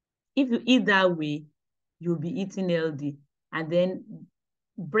 If you eat that way, you'll be eating healthy. And then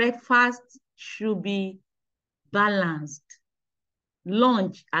breakfast should be balanced.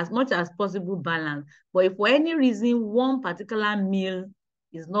 Lunch, as much as possible, balanced. But if for any reason one particular meal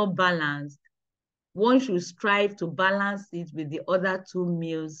is not balanced, one should strive to balance it with the other 2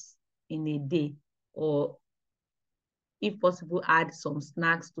 meals in a day, or if possible, add some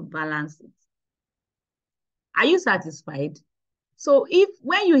snacks to balance it. Are you satisfied? So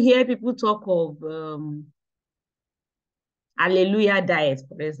when you hear people talk of hallelujah diet,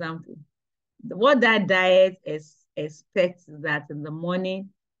 for example, what that diet expects is that in the morning,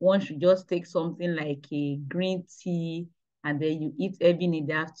 one should just take something like a green tea, and then you eat heavy in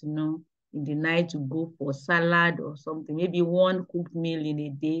the afternoon, in the night to go for salad or something, maybe 1 cooked meal in a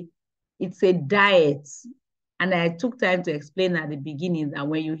day. It's a diet. And I took time to explain at the beginning that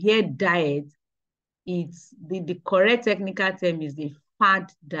when you hear diet, it's the correct technical term is a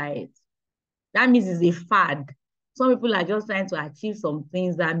fad diet. That means it's a fad. Some people are just trying to achieve some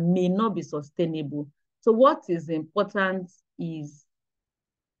things that may not be sustainable. So what is important is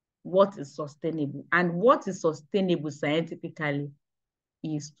what is sustainable. And what is sustainable scientifically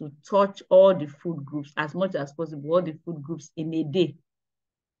is to touch all the food groups as much as possible, all the food groups in a day.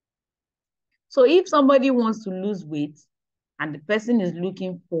 So if somebody wants to lose weight and the person is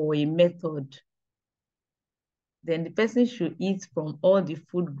looking for a method, then the person should eat from all the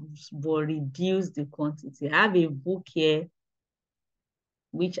food groups, but reduce the quantity. I have a book here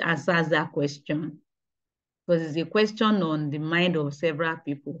which answers that question, because it's a question on the mind of several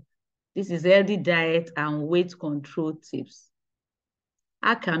people. This is Healthy Diet and Weight Control Tips.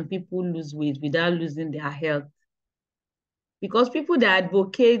 How can people lose weight without losing their health? Because people that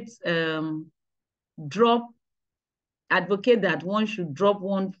advocate that one should drop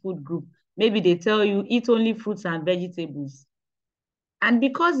one food group, maybe they tell you eat only fruits and vegetables. And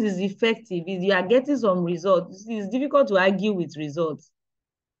because it's effective, if you are getting some results, it's difficult to argue with results.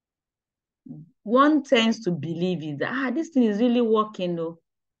 One tends to believe it, that this thing is really working though.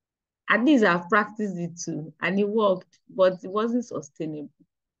 At least I've practiced it too, and it worked, but it wasn't sustainable.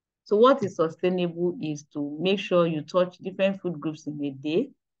 So what is sustainable is to make sure you touch different food groups in a day,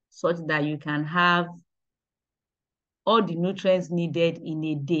 such that you can have all the nutrients needed in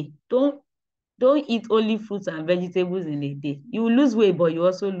a day. Don't eat only fruits and vegetables in a day. You will lose weight, but you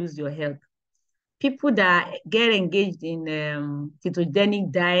also lose your health. People that get engaged in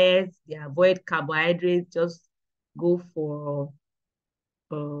ketogenic diets, they avoid carbohydrates, just go for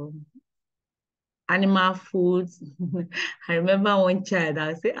animal foods. I remember one child, I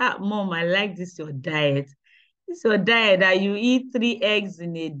would say, Mom, I like this your diet. This your diet that you eat 3 eggs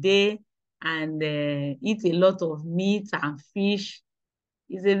in a day and eat a lot of meat and fish.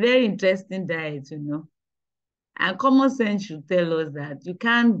 It's a very interesting diet, you know. And common sense should tell us that you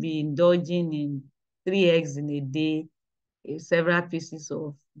can't be indulging in 3 eggs in a day, several pieces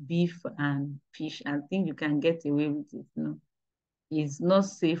of beef and fish, and think you can get away with it. No, it's not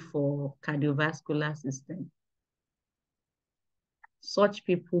safe for cardiovascular system. Such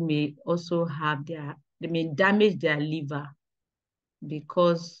people may also have they may damage their liver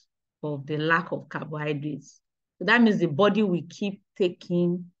because of the lack of carbohydrates. So that means the body will keep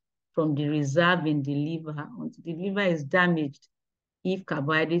taking from the reserve in the liver until the liver is damaged if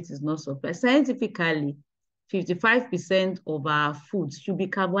carbohydrates is not supplied. Scientifically, 55% of our foods should be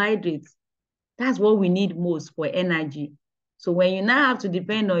carbohydrates. That's what we need most for energy. So when you now have to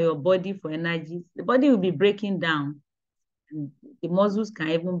depend on your body for energy, the body will be breaking down. And the muscles can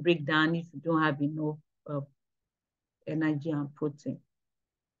even break down if you don't have enough energy and protein.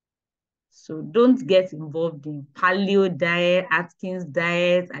 So don't get involved in paleo diet, Atkins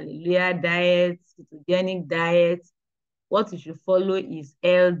diet, hallelujah diet, ketogenic diet. What you should follow is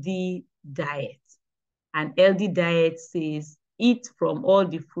healthy diet. And healthy diet says eat from all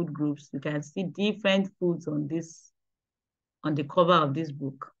the food groups. You can see different foods on the cover of this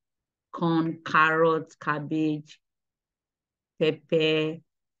book. Corn, carrots, cabbage, pepper,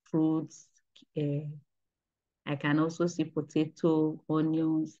 fruits. I can also see potato,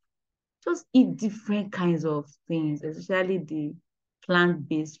 onions. Just eat different kinds of things, especially the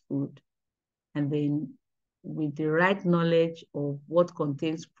plant-based food. And then with the right knowledge of what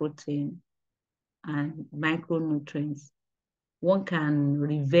contains protein and micronutrients, one can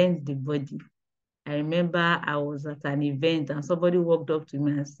revenge the body. I remember I was at an event and somebody walked up to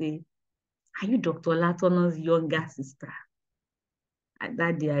me and said, "Are you Dr. Latono's younger sister?" And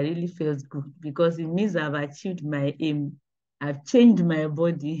that day I really felt good because it means I've achieved my aim. I've changed my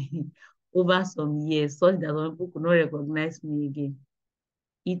body over some years such that some people could not recognize me again.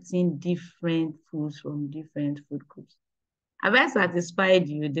 Eating different foods from different food groups. Have I satisfied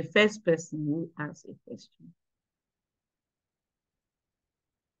you, the first person who asked a question?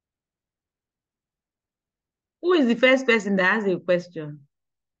 Who is the first person that has a question?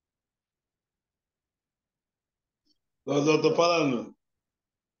 Dr. Falana.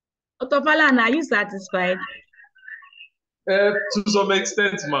 Dr. Falana, are you satisfied? To some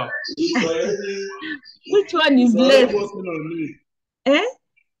extent, ma. Which one is less? Working on it. Eh?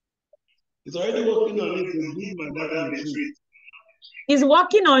 It's already working on it to give madam a treat. It's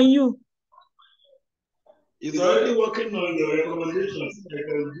working on you. It's already working on your recommendations. I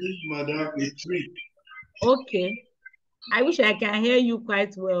can give madam a treat. Okay. I wish I can hear you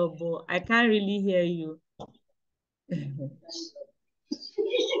quite well, but I can't really hear you.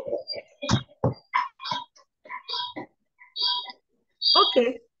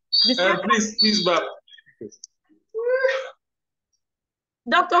 Okay. Please, back.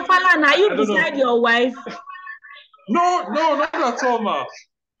 Dr. Falana, are you beside your wife? No, not at all, ma.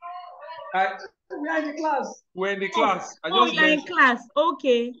 We are in the class. We're in the class. You're in class.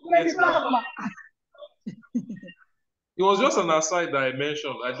 Okay. Yes, it was just an aside that I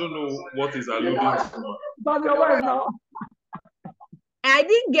mentioned. I don't know what is alluding to. But your wife now. I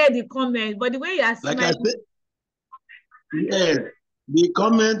didn't get the comment, but the way you are smiling. Like I said, yeah, the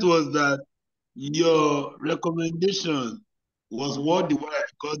comment was that your recommendation was what the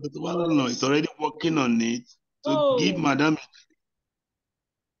wife, because the Falana is already working on it to give madam.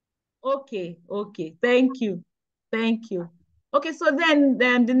 Okay. Thank you. Okay, so then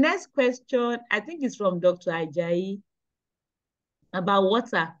the next question, I think, is from Dr. Ajayi about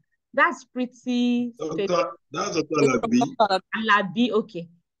water. That's pretty straightforward. That's Dr. Alabi. Alabi, okay.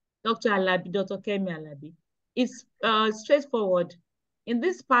 Dr. Alabi, Dr. Kemi Alabi. It's straightforward. In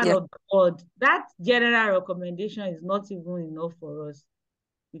this part of the world, that general recommendation is not even enough for us.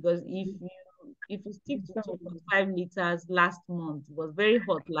 Because if you stick to 2.5 liters last month, it was very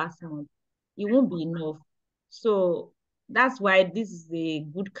hot last month, it won't be enough. So that's why this is a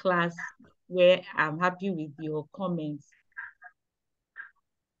good class where I'm happy with your comments.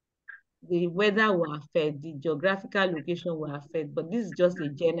 The weather will affect, the geographical location will affect, but this is just a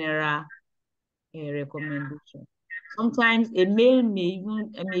general recommendation. Sometimes a female may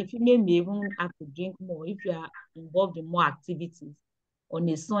even have to drink more if you are involved in more activities on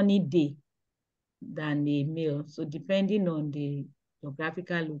a sunny day than a male. So depending on the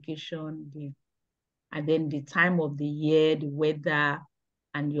geographical location, and then the time of the year, the weather,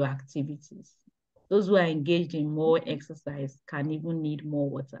 and your activities. Those who are engaged in more exercise can even need more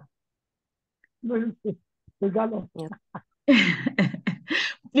water.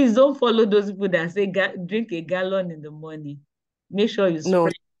 Please don't follow those people that say drink a gallon in the morning. Make sure you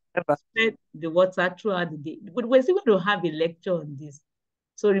spread the water throughout the day. But we're still going to have a lecture on this.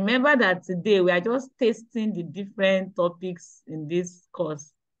 So remember that today we are just testing the different topics in this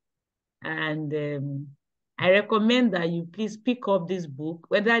course. And I recommend that you please pick up this book,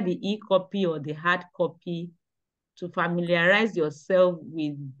 whether the e-copy or the hard copy, to familiarize yourself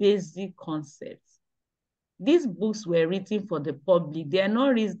with basic concepts. These books were written for the public. They are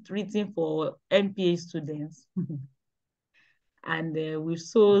not written for MPA students. And we've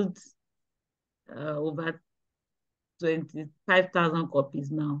sold over 25,000 copies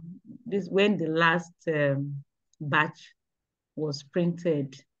now. This when the last batch was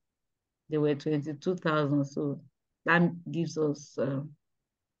printed, there were 22,000. So that gives us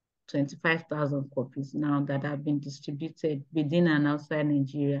 25,000 copies now that have been distributed within and outside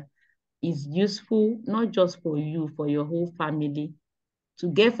Nigeria. Is useful not just for you, for your whole family, to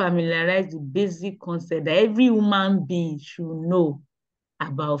get familiarized with basic concept that every human being should know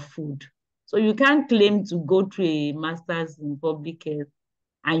about food. So you can't claim to go through a master's in public health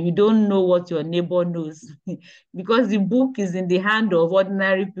and you don't know what your neighbor knows because the book is in the hand of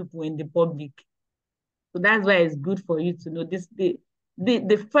ordinary people in the public. So that's why it's good for you to know this.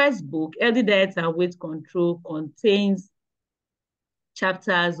 The first book, Healthy Diet and Weight Control, contains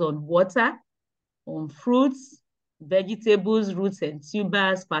chapters on water, on fruits, vegetables, roots and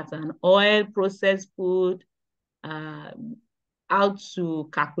tubers, fat and oil, processed food, how to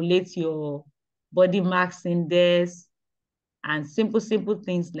calculate your body mass index, and simple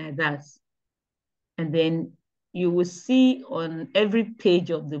things like that. And then you will see on every page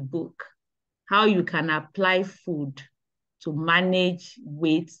of the book how you can apply food to manage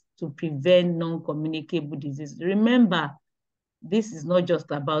weight to prevent non-communicable disease. Remember, this is not just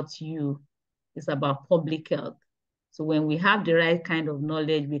about you, it's about public health. So when we have the right kind of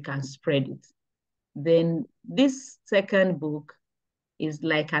knowledge, we can spread it. Then this second book is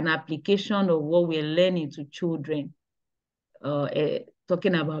like an application of what we're learning to children,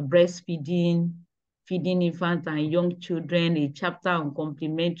 talking about breastfeeding, feeding infants and young children, a chapter on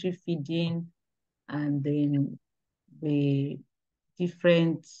complementary feeding, and then the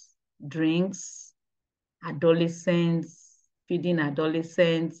different drinks, adolescents, feeding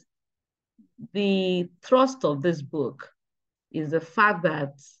adolescents. The thrust of this book is the fact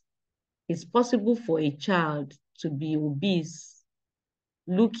that it's possible for a child to be obese,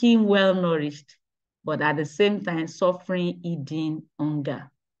 looking well-nourished, but at the same time suffering eating hunger.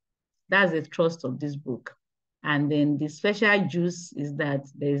 That's the thrust of this book. And then the special juice is that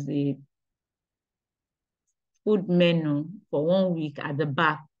there's a food menu for 1 week at the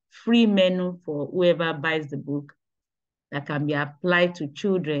back, free menu for whoever buys the book that can be applied to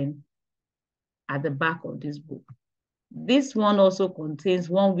children at the back of this book. This one also contains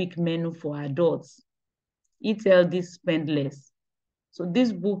 1 week menu for adults. Eat healthy, spend less. So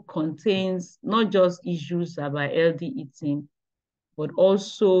this book contains not just issues about healthy eating, but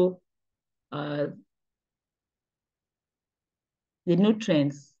also the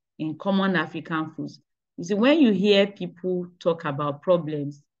nutrients in common African foods. You see, when you hear people talk about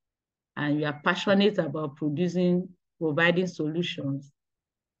problems and you are passionate about providing solutions,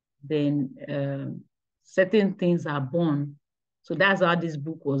 then certain things are born. So that's how this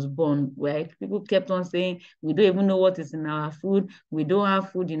book was born, where people kept on saying, we don't even know what is in our food. We don't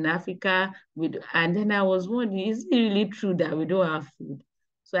have food in Africa. And then I was wondering, is it really true that we don't have food?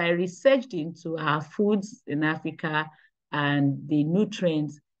 So I researched into our foods in Africa and the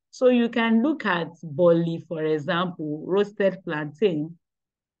nutrients. So you can look at boli, for example, roasted plantain,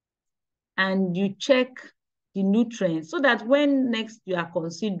 and you check the nutrients so that when next you are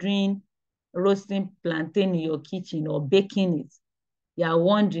considering roasting plantain in your kitchen or baking it, you are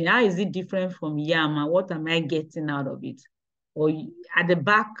wondering, how is it different from yam and what am I getting out of it? Or at the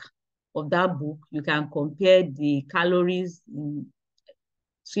back of that book, you can compare the calories in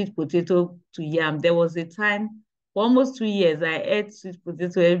sweet potato to yam. There was a time, for almost 2 years, I ate sweet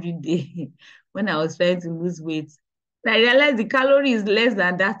potato every day when I was trying to lose weight. I realized the calorie is less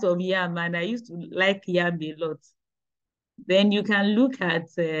than that of yam, and I used to like yam a lot. Then you can look at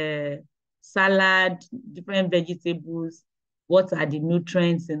salad, different vegetables, what are the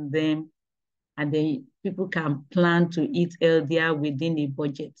nutrients in them, and then people can plan to eat healthier within a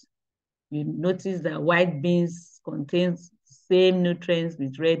budget. You notice that white beans contains same nutrients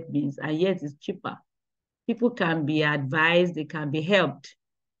with red beans, and yet it's cheaper. People can be advised, they can be helped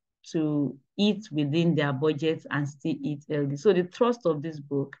to eat within their budgets and still eat healthy. So the thrust of this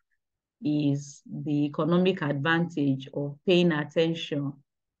book is the economic advantage of paying attention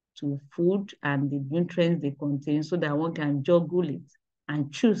to food and the nutrients they contain so that one can juggle it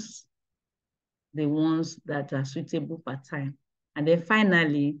and choose the ones that are suitable per time. And then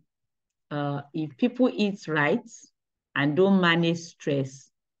finally, if people eat right and don't manage stress,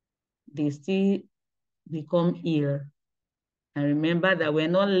 they still become ill. And remember that we're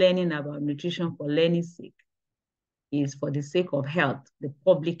not learning about nutrition for learning's sake. It's for the sake of health, the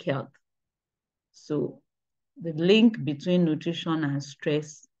public health. So the link between nutrition and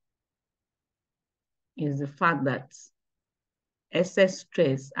stress is the fact that excess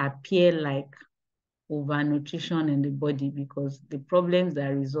stress appear like overnutrition in the body because the problems that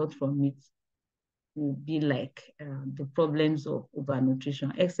result from it will be like the problems of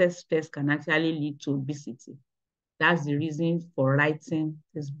overnutrition. Excess stress can actually lead to obesity. That's the reason for writing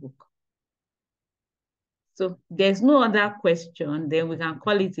this book. So there's no other question, then we can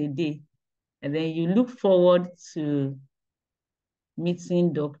call it a day. And then you look forward to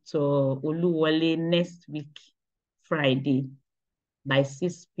meeting Dr. Oluwole next week, Friday, by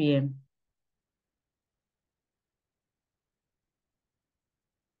 6 p.m.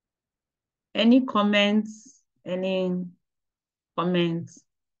 Any comments? Any comments?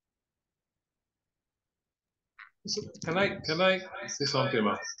 Can I say something,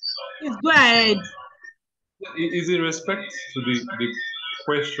 ma? Please go ahead. Is in respect to the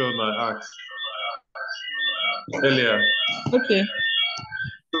question I asked earlier. Okay.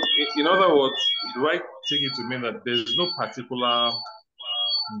 So in other words, do I take it to mean that there's no particular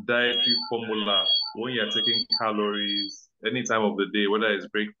dietary formula when you're taking calories any time of the day, whether it's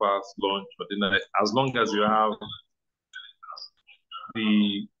breakfast, lunch, or dinner, as long as you have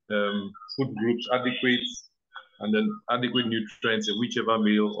the food groups adequate and then adequate nutrients in whichever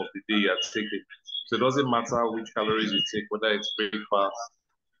meal of the day you're taking. So it doesn't matter which calories you take, whether it's breakfast,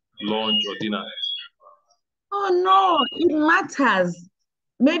 lunch, or dinner. Oh no, it matters.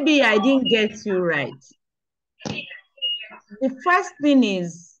 Maybe I didn't get you right. The first thing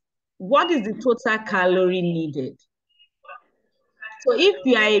is, what is the total calorie needed? So if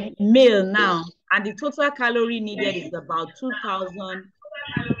you are a male now, and the total calorie needed is about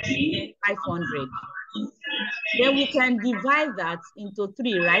 2,500, then we can divide that into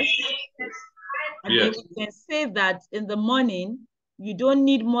 3, right? And yes. then we can say that in the morning, you don't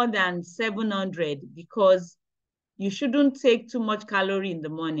need more than 700 because you shouldn't take too much calorie in the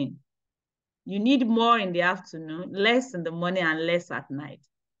morning. You need more in the afternoon, less in the morning, and less at night.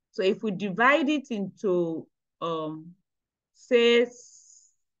 So if we divide it into, say,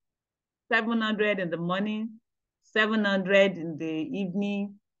 700 in the morning, 700 in the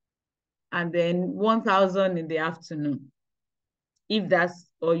evening, and then 1,000 in the afternoon. If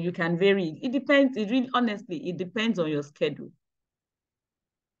that's, or you can vary. It depends, it really, honestly, it depends on your schedule.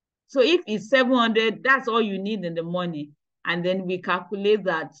 So if it's 700, that's all you need in the morning. And then we calculate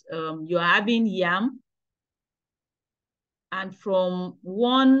that you're having yam. And from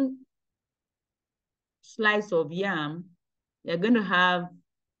one slice of yam, you're going to have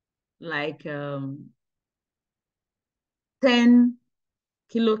like 10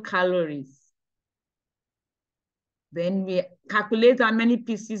 kilocalories. Then we calculate how many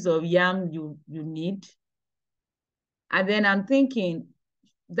pieces of yam you need. And then I'm thinking,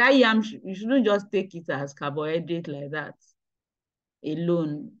 that yam, you shouldn't just take it as carbohydrate like that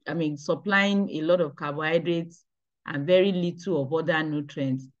alone. I mean, supplying a lot of carbohydrates and very little of other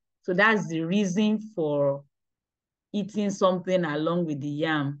nutrients. So that's the reason for eating something along with the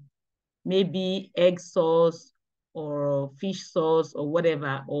yam. Maybe egg sauce or fish sauce or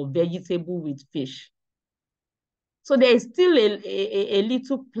whatever, or vegetable with fish. So there is still a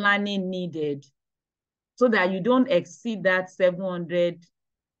little planning needed so that you don't exceed that 700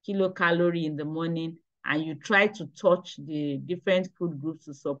 kilocalorie in the morning, and you try to touch the different food groups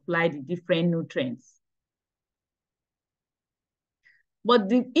to supply the different nutrients. But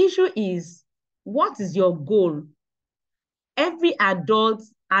the issue is, what is your goal? Every adult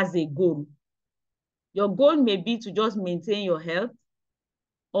has a goal. Your goal may be to just maintain your health,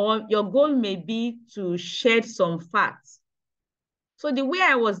 or your goal may be to shed some fat. So the way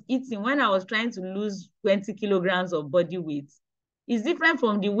I was eating when I was trying to lose 20 kilograms of body weight is different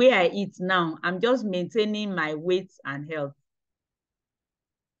from the way I eat now. I'm just maintaining my weight and health.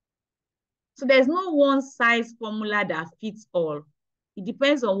 So there's no one size formula that fits all. It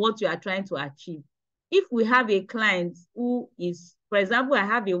depends on what you are trying to achieve. If we have a client who is, for example, I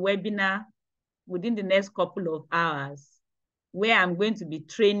have a webinar within the next couple of hours where I'm going to be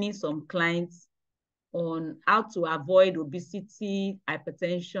training some clients on how to avoid obesity,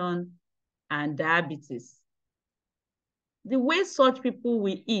 hypertension, and diabetes. The way such people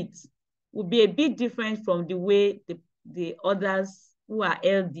will eat will be a bit different from the way the others who are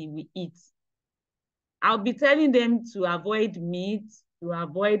healthy will eat. I'll be telling them to avoid meat, to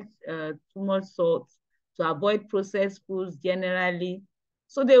avoid too much salt, to avoid processed foods generally.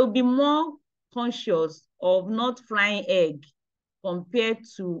 So they will be more conscious of not frying egg compared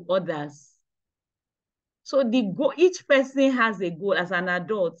to others. So each person has a goal as an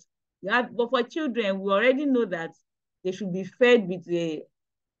adult. But for children, we already know that they should be fed with a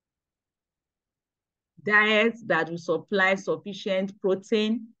diet that will supply sufficient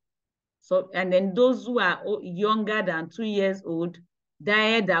protein. So, and then those who are younger than 2 years old,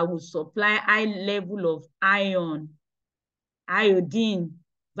 diet that will supply high level of iron, iodine,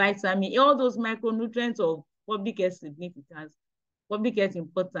 vitamin, all those micronutrients of public health significance, public health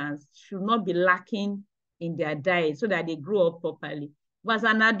importance should not be lacking in their diet so that they grow up properly. But as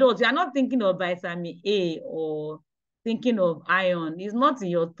an adult, you're not thinking of vitamin A or thinking of iron. It's not in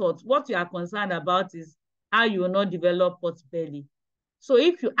your thoughts. What you are concerned about is how you will not develop pot belly. So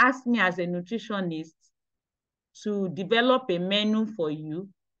if you ask me as a nutritionist to develop a menu for you,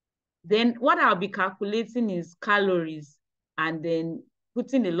 then what I'll be calculating is calories and then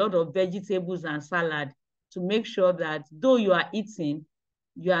putting a lot of vegetables and salad to make sure that though you are eating,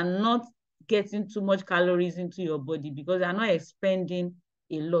 you are not getting too much calories into your body because you're not expending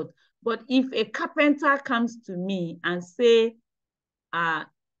a lot. But if a carpenter comes to me and say, as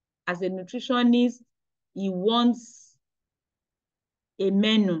a nutritionist, he wants a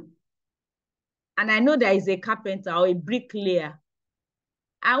menu and I know there is a carpenter or a bricklayer,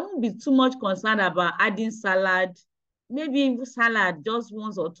 I won't be too much concerned about adding salad, maybe salad just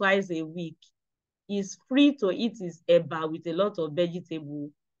once or twice a week. He's free to eat his eba with a lot of vegetable,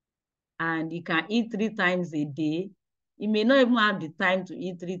 and he can eat 3 times a day. He may not even have the time to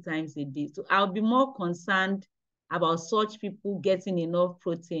eat 3 times a day. So I'll be more concerned about such people getting enough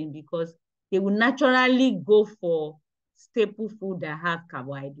protein, because they will naturally go for staple food that have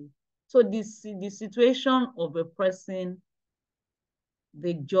carbohydrate. So the situation of a person,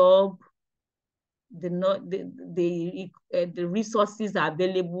 the job, the resources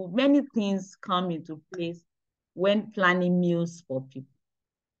available, many things come into place when planning meals for people.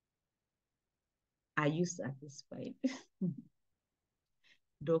 Are you satisfied?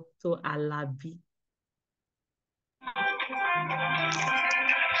 Dr. Alabi.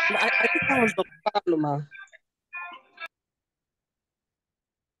 I think that was Dr. Paloma.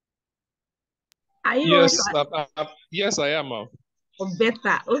 Are you Yes, also? yes, I am. Or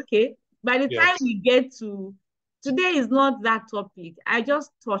better, okay. By the time we get to, today is not that topic. I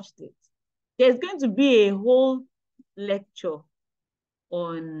just touched it. There's going to be a whole lecture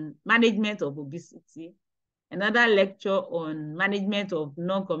on management of obesity, another lecture on management of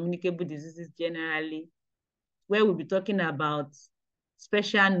non-communicable diseases generally, where we'll be talking about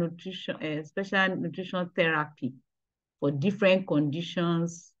special nutrition therapy for different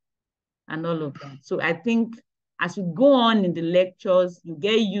conditions and all of that. So I think as we go on in the lectures, you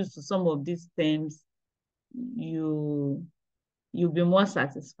get used to some of these terms, you'll be more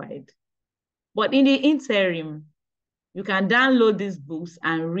satisfied. But in the interim, you can download these books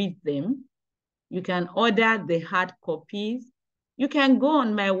and read them. You can order the hard copies. You can go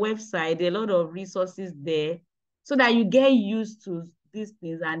on my website, a lot of resources there, so that you get used to these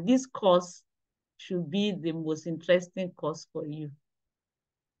things. And this course should be the most interesting course for you.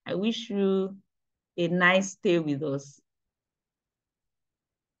 I wish you a nice stay with us.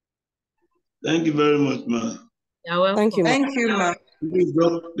 Thank you very much, ma. You're welcome. Thank you, Thank you, ma. Please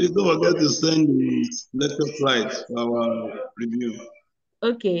don't forget to send the lecture slides for our review.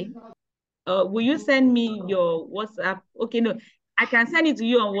 Okay. Will you send me your WhatsApp? Okay, no, I can send it to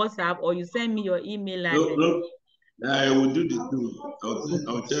you on WhatsApp, or you send me your email address. No, I will do the two.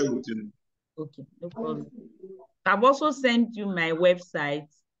 I'll share with you. Okay, no problem. I've also sent you my website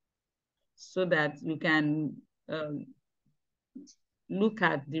so that you can look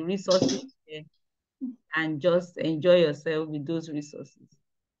at the resources there and just enjoy yourself with those resources.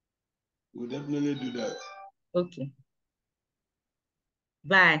 We'll definitely do that. Okay.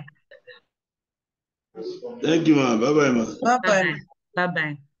 Bye. Thank you, ma. Bye-bye, ma. Bye-bye.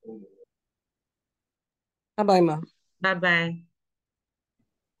 Bye-bye. Bye-bye, ma. Bye-bye.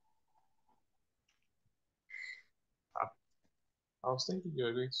 I was thinking you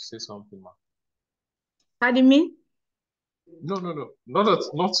were going to say something, ma. Pardon me? No.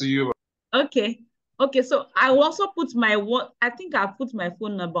 Not to you. Okay. Okay, so I will also put I think I'll put my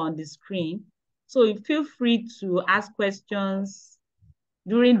phone number on the screen. So feel free to ask questions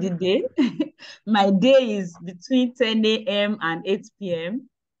during the day. My day is between 10 a.m. and 8 p.m.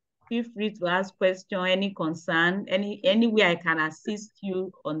 Feel free to ask questions, any concern, any way I can assist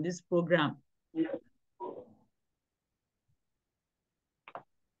you on this program.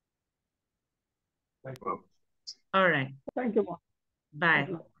 Thank you. All right. Thank you, ma. Bye.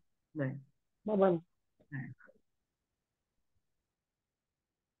 Bye. Bye-bye. Bye.